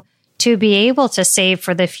flow to be able to save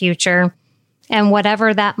for the future and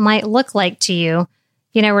whatever that might look like to you.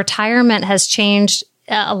 Retirement has changed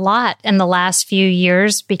a lot in the last few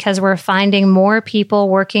years because we're finding more people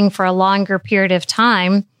working for a longer period of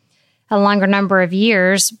time, a longer number of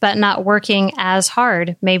years, but not working as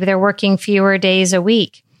hard. Maybe they're working fewer days a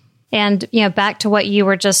week. And, back to what you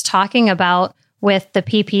were just talking about with the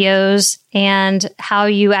PPOs and how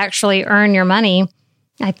you actually earn your money,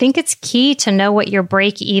 I think it's key to know what your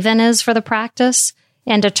break even is for the practice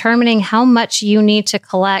and determining how much you need to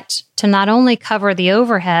collect to not only cover the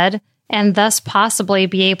overhead and thus possibly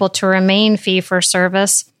be able to remain fee for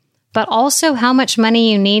service, but also how much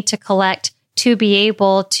money you need to collect to be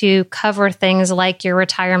able to cover things like your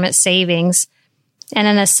retirement savings. And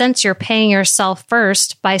in a sense, you're paying yourself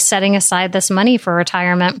first by setting aside this money for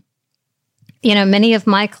retirement. Many of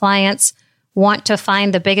my clients want to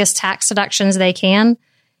find the biggest tax deductions they can.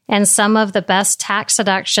 And some of the best tax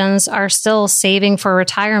deductions are still saving for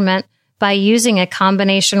retirement by using a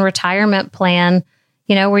combination retirement plan,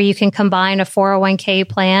 where you can combine a 401k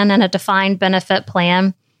plan and a defined benefit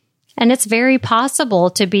plan. And it's very possible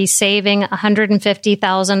to be saving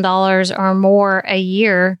 $150,000 or more a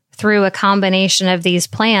year through a combination of these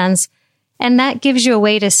plans. And that gives you a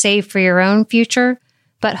way to save for your own future,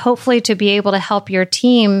 but hopefully to be able to help your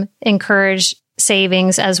team encourage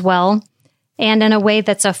savings as well, and in a way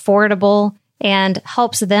that's affordable and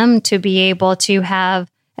helps them to be able to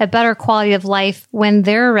have a better quality of life when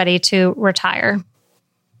they're ready to retire.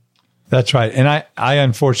 That's right. And I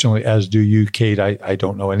unfortunately, as do you, Kate, I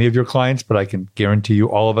don't know any of your clients, but I can guarantee you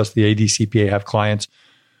all of us, the ADCPA, have clients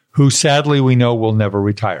who sadly we know will never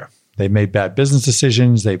retire. They've made bad business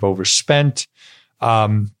decisions. They've overspent.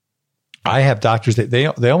 I have doctors that they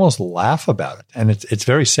almost laugh about it, and it's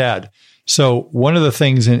very sad. So one of the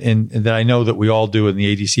things that I know that we all do in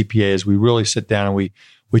the ADCPA is we really sit down and we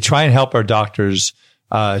try and help our doctors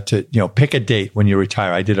to pick a date when you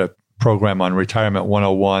retire. I did a program on Retirement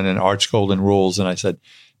 101 and Art's Golden Rules, and I said,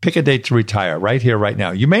 pick a date to retire right here, right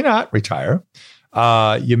now. You may not retire.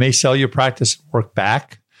 You may sell your practice and work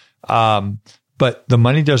back. But the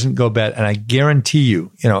money doesn't go bad. And I guarantee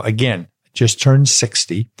you, again, just turned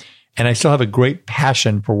 60 and I still have a great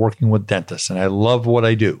passion for working with dentists and I love what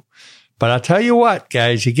I do. But I'll tell you what,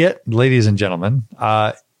 guys, ladies and gentlemen,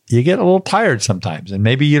 you get a little tired sometimes and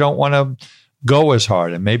maybe you don't want to go as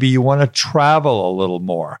hard and maybe you want to travel a little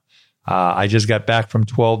more. I just got back from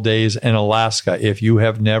 12 days in Alaska. If you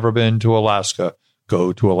have never been to Alaska,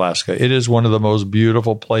 go to Alaska. It is one of the most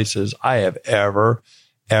beautiful places I have ever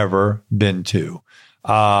been to.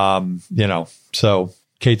 So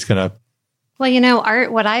Kate's going to. Well,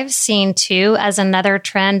 Art, what I've seen too as another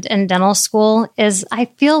trend in dental school is I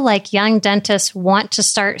feel like young dentists want to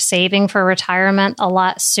start saving for retirement a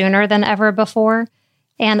lot sooner than ever before.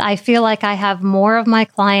 And I feel like I have more of my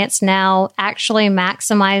clients now actually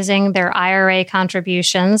maximizing their IRA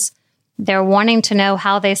contributions. They're wanting to know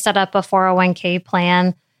how they set up a 401k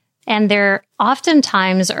plan. And they're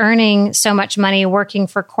oftentimes earning so much money working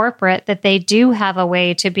for corporate that they do have a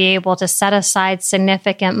way to be able to set aside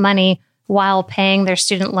significant money while paying their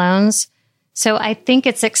student loans. So I think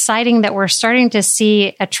it's exciting that we're starting to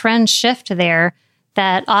see a trend shift there,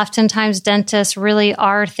 that oftentimes dentists really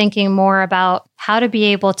are thinking more about how to be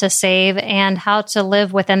able to save and how to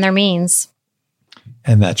live within their means.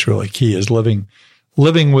 And that's really key, is living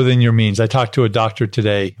within your means. I talked to a doctor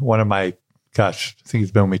today, one of my, I think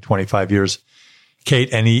he's been with me 25 years,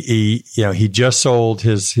 Kate, and he just sold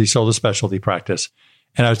his specialty practice.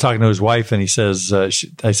 And I was talking to his wife and he says,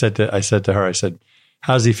 I said to her,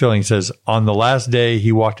 how's he feeling? He says, on the last day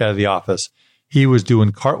he walked out of the office, he was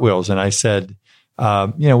doing cartwheels. And I said,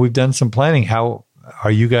 we've done some planning. How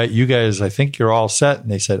are you guys? I think you're all set.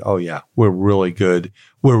 And they said, oh yeah, we're really good.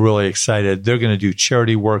 We're really excited. They're going to do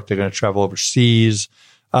charity work. They're going to travel overseas.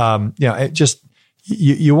 You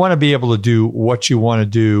want to be able to do what you want to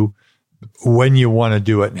do when you want to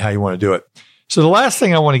do it and how you want to do it. So the last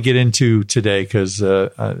thing I want to get into today, because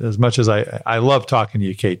as much as I love talking to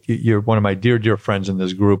you, Kate, you're one of my dear friends in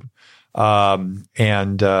this group. It's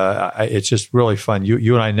just really fun.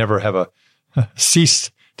 You and I never have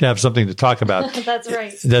ceased to have something to talk about. That's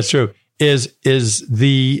right. That's true. Is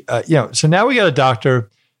the, so now we got a doctor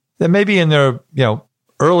that may be in their,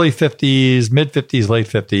 early 50s, mid 50s, late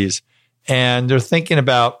 50s, and they're thinking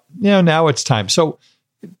about, now it's time. So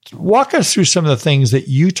walk us through some of the things that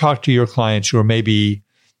you talk to your clients who are maybe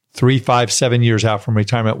 3, 5, 7 years out from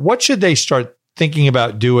retirement. What should they start thinking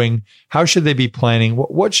about doing? How should they be planning?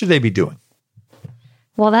 What should they be doing?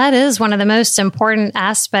 Well, that is one of the most important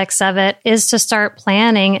aspects of it, is to start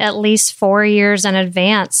planning at least 4 years in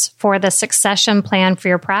advance for the succession plan for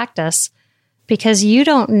your practice, because you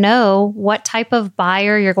don't know what type of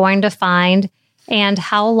buyer you're going to find and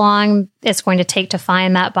how long it's going to take to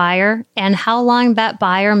find that buyer and how long that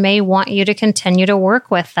buyer may want you to continue to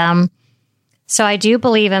work with them. So I do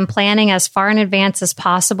believe in planning as far in advance as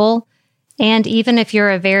possible. And even if you're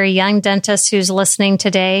a very young dentist who's listening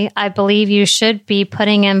today, I believe you should be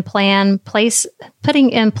putting in place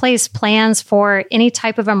plans for any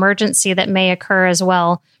type of emergency that may occur as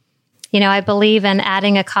well. I believe in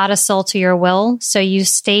adding a codicil to your will, so you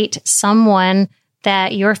state someone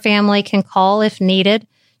that your family can call if needed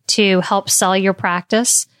to help sell your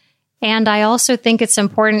practice. And I also think it's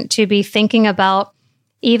important to be thinking about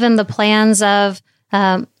even the plans of,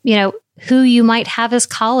 who you might have as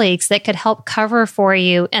colleagues that could help cover for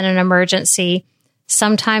you in an emergency.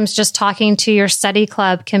 Sometimes just talking to your study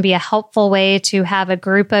club can be a helpful way to have a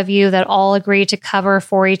group of you that all agree to cover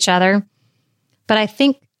for each other. But I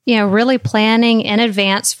think, really planning in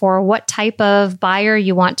advance for what type of buyer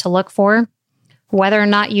you want to look for, whether or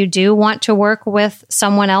not you do want to work with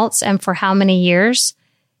someone else and for how many years,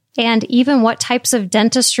 and even what types of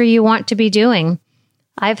dentistry you want to be doing.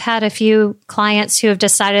 I've had a few clients who have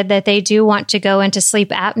decided that they do want to go into sleep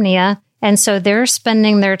apnea And so they're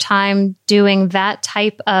spending their time doing that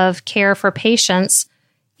type of care for patients,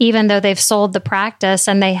 even though they've sold the practice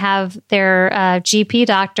and they have their GP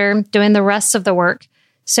doctor doing the rest of the work.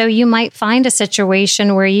 So you might find a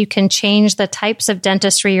situation where you can change the types of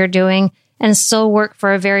dentistry you're doing and still work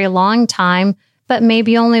for a very long time, but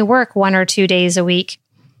maybe only work 1 or 2 days a week.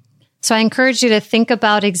 So I encourage you to think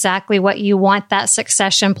about exactly what you want that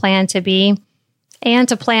succession plan to be and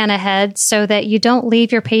to plan ahead so that you don't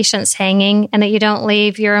leave your patients hanging and that you don't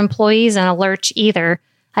leave your employees in a lurch either.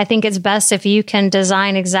 I think it's best if you can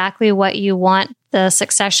design exactly what you want the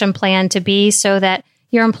succession plan to be so that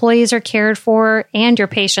your employees are cared for and your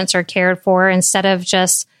patients are cared for instead of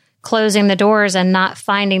just closing the doors and not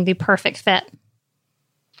finding the perfect fit.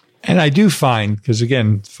 And I do find, because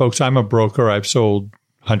again, folks, I'm a broker. I've sold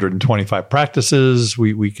 125 practices.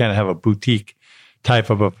 We kind of have a boutique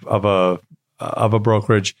type of a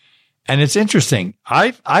brokerage. And it's interesting.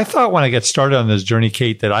 I thought when I got started on this journey,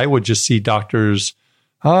 Kate, that I would just see doctors,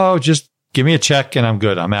 just give me a check and I'm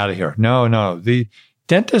good. I'm out of here. No. The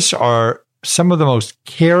dentists are some of the most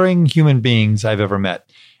caring human beings I've ever met.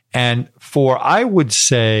 And for, I would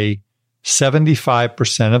say,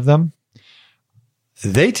 75% of them,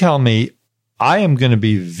 they tell me I am going to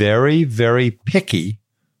be very, very picky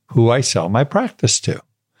who I sell my practice to.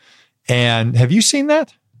 And have you seen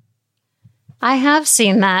that? I have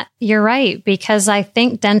seen that. You're right, because I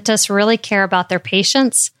think dentists really care about their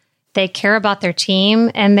patients. They care about their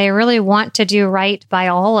team, and they really want to do right by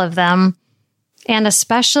all of them. And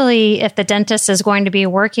especially if the dentist is going to be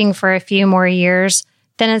working for a few more years,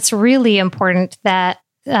 then it's really important that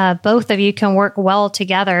both of you can work well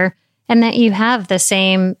together and that you have the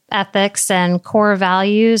same ethics and core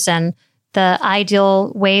values and the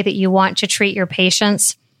ideal way that you want to treat your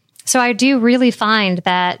patients. So I do really find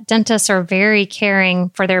that dentists are very caring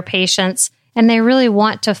for their patients, and they really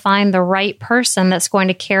want to find the right person that's going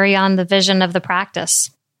to carry on the vision of the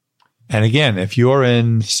practice. And again, if you're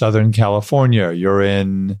in Southern California, you're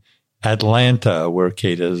in Atlanta, where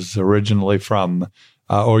Kate is originally from,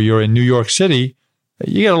 or you're in New York City,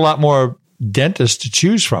 you get a lot more dentists to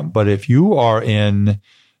choose from. But if you are in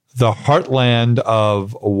the heartland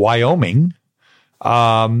of Wyoming,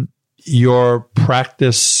 your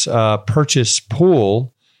practice purchase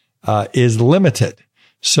pool is limited.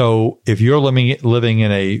 So if you're living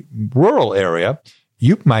in a rural area,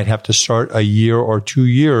 you might have to start a year or 2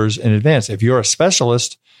 years in advance. If you're a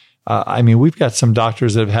specialist, we've got some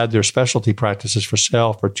doctors that have had their specialty practices for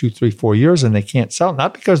sale for 2, 3, 4 years, and they can't sell,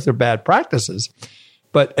 not because they're bad practices,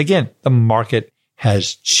 but again, the market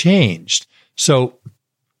has changed. So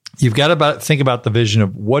you've got to think about the vision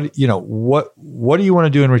of what do you want to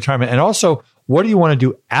do in retirement? And also, what do you want to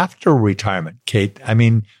do after retirement, Kate? I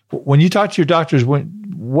mean, when you talk to your doctors,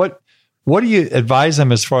 what do you advise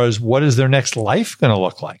them as far as what is their next life going to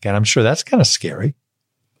look like? And I'm sure that's kind of scary.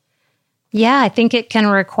 Yeah, I think it can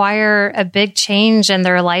require a big change in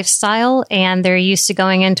their lifestyle, and they're used to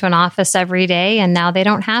going into an office every day, and now they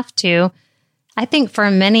don't have to. I think for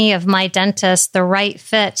many of my dentists, the right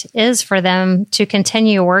fit is for them to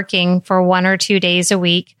continue working for 1 or 2 days a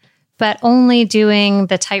week, but only doing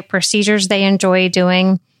the type procedures they enjoy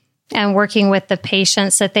doing and working with the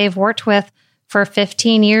patients that they've worked with for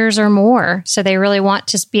 15 years or more. So they really want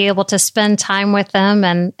to be able to spend time with them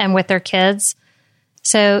and with their kids.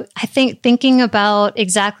 So I think thinking about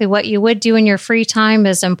exactly what you would do in your free time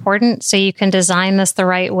is important so you can design this the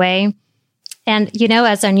right way. And,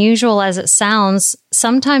 as unusual as it sounds,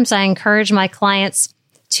 sometimes I encourage my clients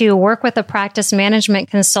to work with a practice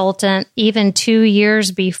management consultant even 2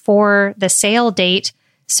 years before the sale date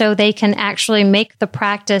so they can actually make the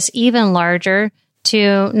practice even larger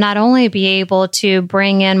to not only be able to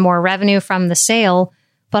bring in more revenue from the sale,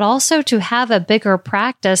 but also to have a bigger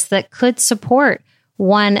practice that could support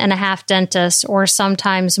 1.5 dentists or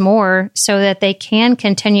sometimes more so that they can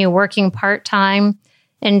continue working part-time,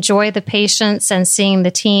 enjoy the patients and seeing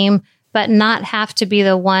the team, but not have to be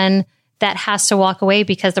the one that has to walk away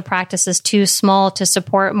because the practice is too small to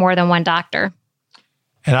support more than one doctor.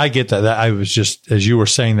 And I get that. I was just, as you were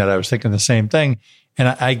saying that, I was thinking the same thing. And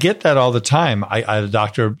I get that all the time. I had a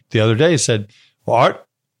doctor the other day said, well, Art,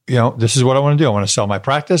 this is what I want to do. I want to sell my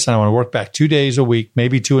practice and I want to work back 2 days a week,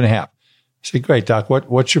 maybe 2.5. I said, great, Doc.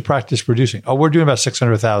 What's your practice producing? Oh, we're doing about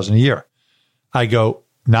 $600,000 a year. I go,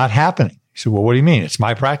 not happening. He said, well, what do you mean? It's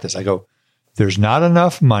my practice. I go, there's not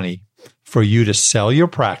enough money for you to sell your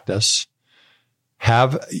practice,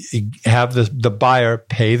 have the buyer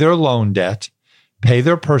pay their loan debt, pay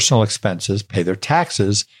their personal expenses, pay their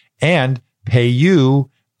taxes, and pay you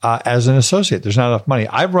as an associate. There's not enough money.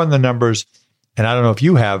 I've run the numbers, and I don't know if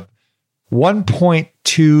you have. 1.2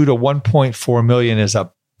 to 1.4 million is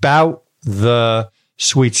about the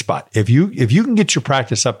sweet spot. If you can get your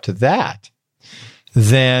practice up to that,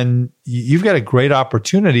 then you've got a great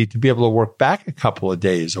opportunity to be able to work back a couple of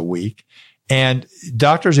days a week. And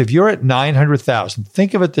doctors, if you're at 900,000,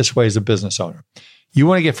 think of it this way as a business owner. You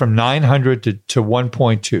want to get from 900 to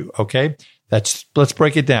 1.2. Okay. Let's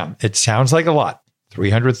break it down. It sounds like a lot,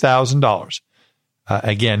 $300,000.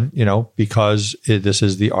 Again, because this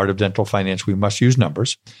is the art of dental finance, we must use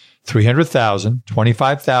numbers. 300,000,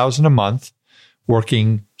 25,000 a month,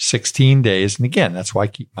 working 16 days. And again, that's why I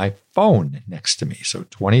keep my phone next to me. So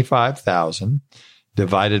 25,000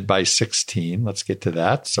 divided by 16. Let's get to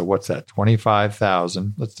that. So what's that?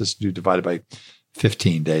 25,000. Let's just do divided by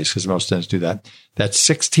 15 days because most dentists do that. That's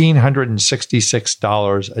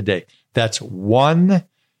 $1,666 a day. That's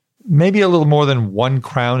maybe a little more than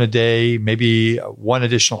 £1 a day, maybe one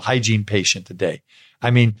additional hygiene patient a day.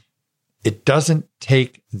 I mean, it doesn't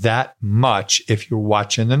take that much if you're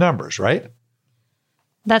watching the numbers, right?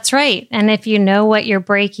 That's right. And if you know what your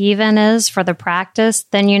break even is for the practice,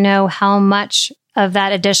 then you know how much of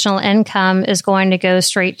that additional income is going to go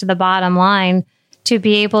straight to the bottom line to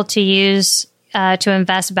be able to use to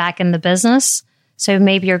invest back in the business. So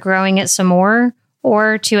maybe you're growing it some more,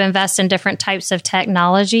 or to invest in different types of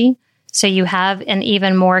technology so you have an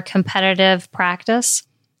even more competitive practice,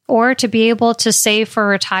 or to be able to save for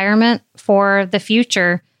retirement for the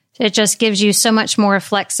future. It just gives you so much more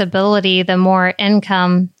flexibility, the more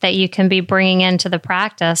income that you can be bringing into the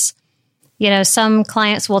practice. Some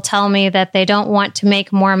clients will tell me that they don't want to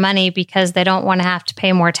make more money because they don't want to have to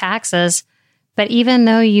pay more taxes. But even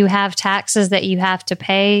though you have taxes that you have to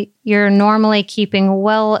pay, you're normally keeping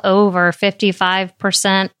well over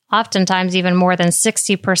 55%, oftentimes even more than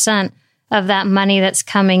 60% of that money that's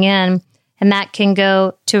coming in. And that can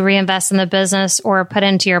go to reinvest in the business or put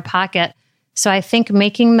into your pocket. So I think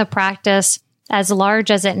making the practice as large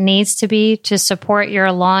as it needs to be to support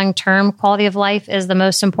your long-term quality of life is the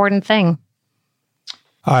most important thing.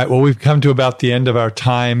 All right. Well, we've come to about the end of our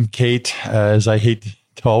time, Kate, as I hate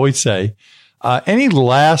to always say. Any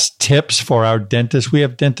last tips for our dentists? We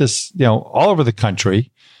have dentists, all over the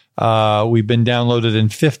country. We've been downloaded in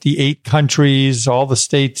 58 countries, all the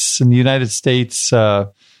states in the United States.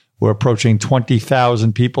 We're approaching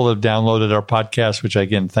 20,000 people have downloaded our podcast, which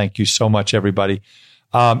again, thank you so much, everybody.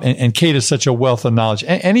 And Kate is such a wealth of knowledge.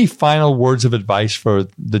 Any final words of advice for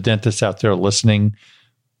the dentists out there listening?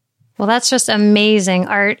 Well, that's just amazing,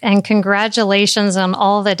 Art, and congratulations on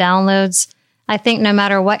all the downloads. I think no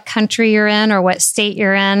matter what country you're in or what state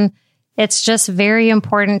you're in, it's just very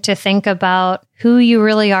important to think about who you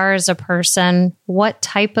really are as a person, what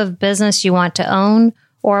type of business you want to own,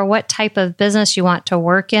 or what type of business you want to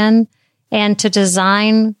work in, and to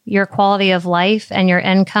design your quality of life and your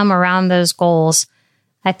income around those goals.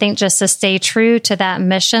 I think just to stay true to that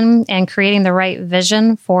mission and creating the right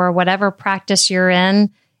vision for whatever practice you're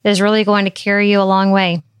in is really going to carry you a long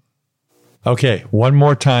way. Okay, one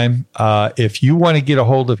more time. If you want to get a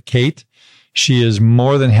hold of Kate, she is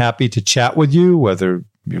more than happy to chat with you, whether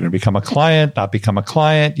you're going to become a client, not become a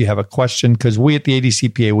client, you have a question, because we at the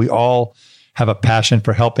ADCPA, we all have a passion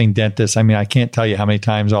for helping dentists. I mean, I can't tell you how many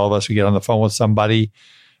times all of us, we get on the phone with somebody.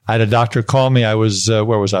 I had a doctor call me. I was,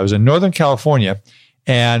 where was I? I was in Northern California,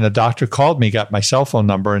 and a doctor called me, got my cell phone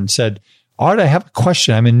number and said, Art, I have a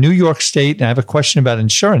question. I'm in New York State and I have a question about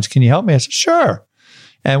insurance. Can you help me? I said, sure.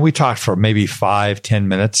 And we talked for maybe 5-10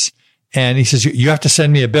 minutes. And he says, you have to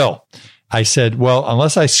send me a bill. I said, well,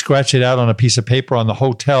 unless I scratch it out on a piece of paper on the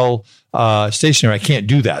hotel stationery, I can't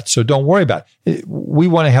do that. So don't worry about it. We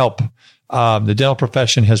want to help. The dental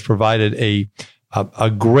profession has provided a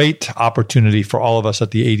great opportunity for all of us at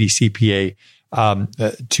the ADCPA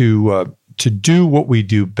to do what we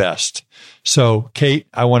do best. So, Kate,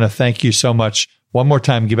 I want to thank you so much. One more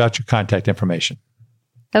time, give out your contact information.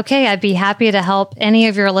 Okay, I'd be happy to help any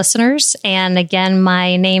of your listeners. And again,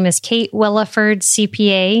 my name is Kate Willeford,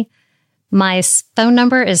 CPA. My phone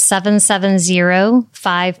number is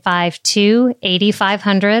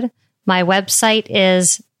 770-552-8500. My website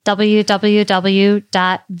is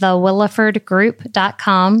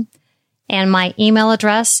www.thewillefordgroup.com. And my email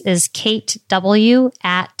address is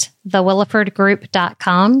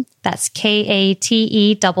katew@thewillefordgroup.com. That's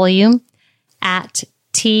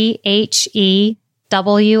KATEWILLEFORD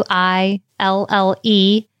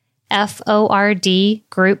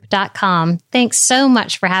group.com. Thanks so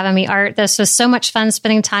much for having me, Art. This was so much fun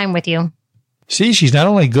spending time with you. See, she's not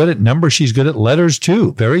only good at numbers, she's good at letters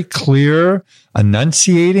too. Very clear,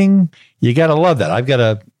 enunciating. You got to love that. I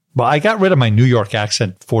got rid of my New York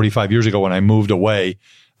accent 45 years ago when I moved away.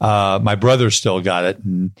 My brother still got it.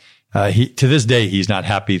 And To this day, he's not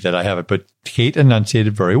happy that I have it, but Kate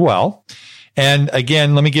enunciated very well. And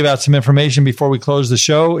again, let me give out some information before we close the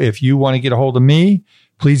show. If you want to get a hold of me,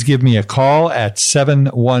 please give me a call at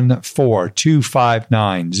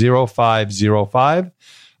 714-259-0505.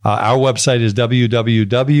 Our website is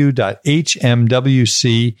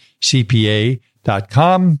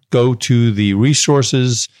www.hmwccpa.com. Go to the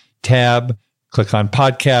resources tab, click on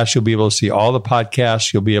podcast. You'll be able to see all the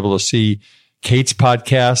podcasts. You'll be able to see Kate's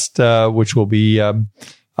podcast, which will be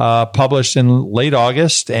published in late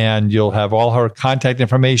August, and you'll have all her contact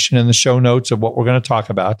information in the show notes of what we're going to talk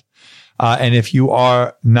about. And if you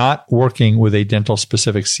are not working with a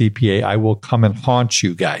dental-specific CPA, I will come and haunt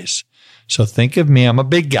you guys. So think of me. I'm a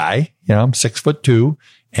big guy. I'm 6'2",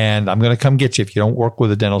 and I'm going to come get you if you don't work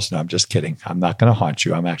with a dental. No, I'm just kidding. I'm not going to haunt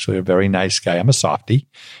you. I'm actually a very nice guy. I'm a softie.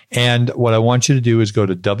 And what I want you to do is go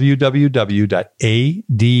to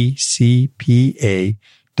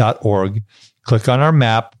www.adcpa.org, click on our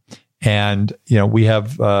map, and we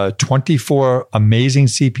have 24 amazing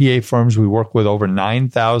CPA firms. We work with over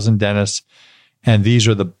 9,000 dentists, and these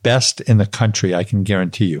are the best in the country, I can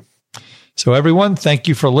guarantee you. So everyone, thank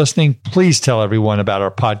you for listening. Please tell everyone about our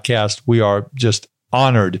podcast. We are just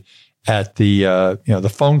honored at the the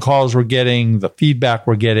phone calls we're getting, the feedback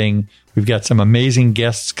we're getting. We've got some amazing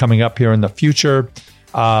guests coming up here in the future,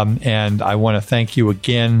 and I want to thank you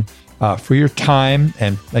again for your time.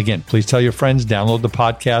 And again, please tell your friends, download the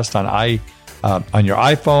podcast on your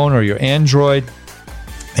iPhone or your Android.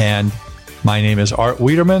 And my name is Art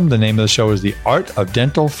Wiederman. The name of the show is The Art of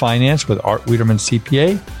Dental Finance with Art Wiederman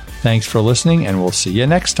CPA. Thanks for listening, and we'll see you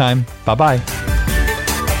next time. Bye-bye.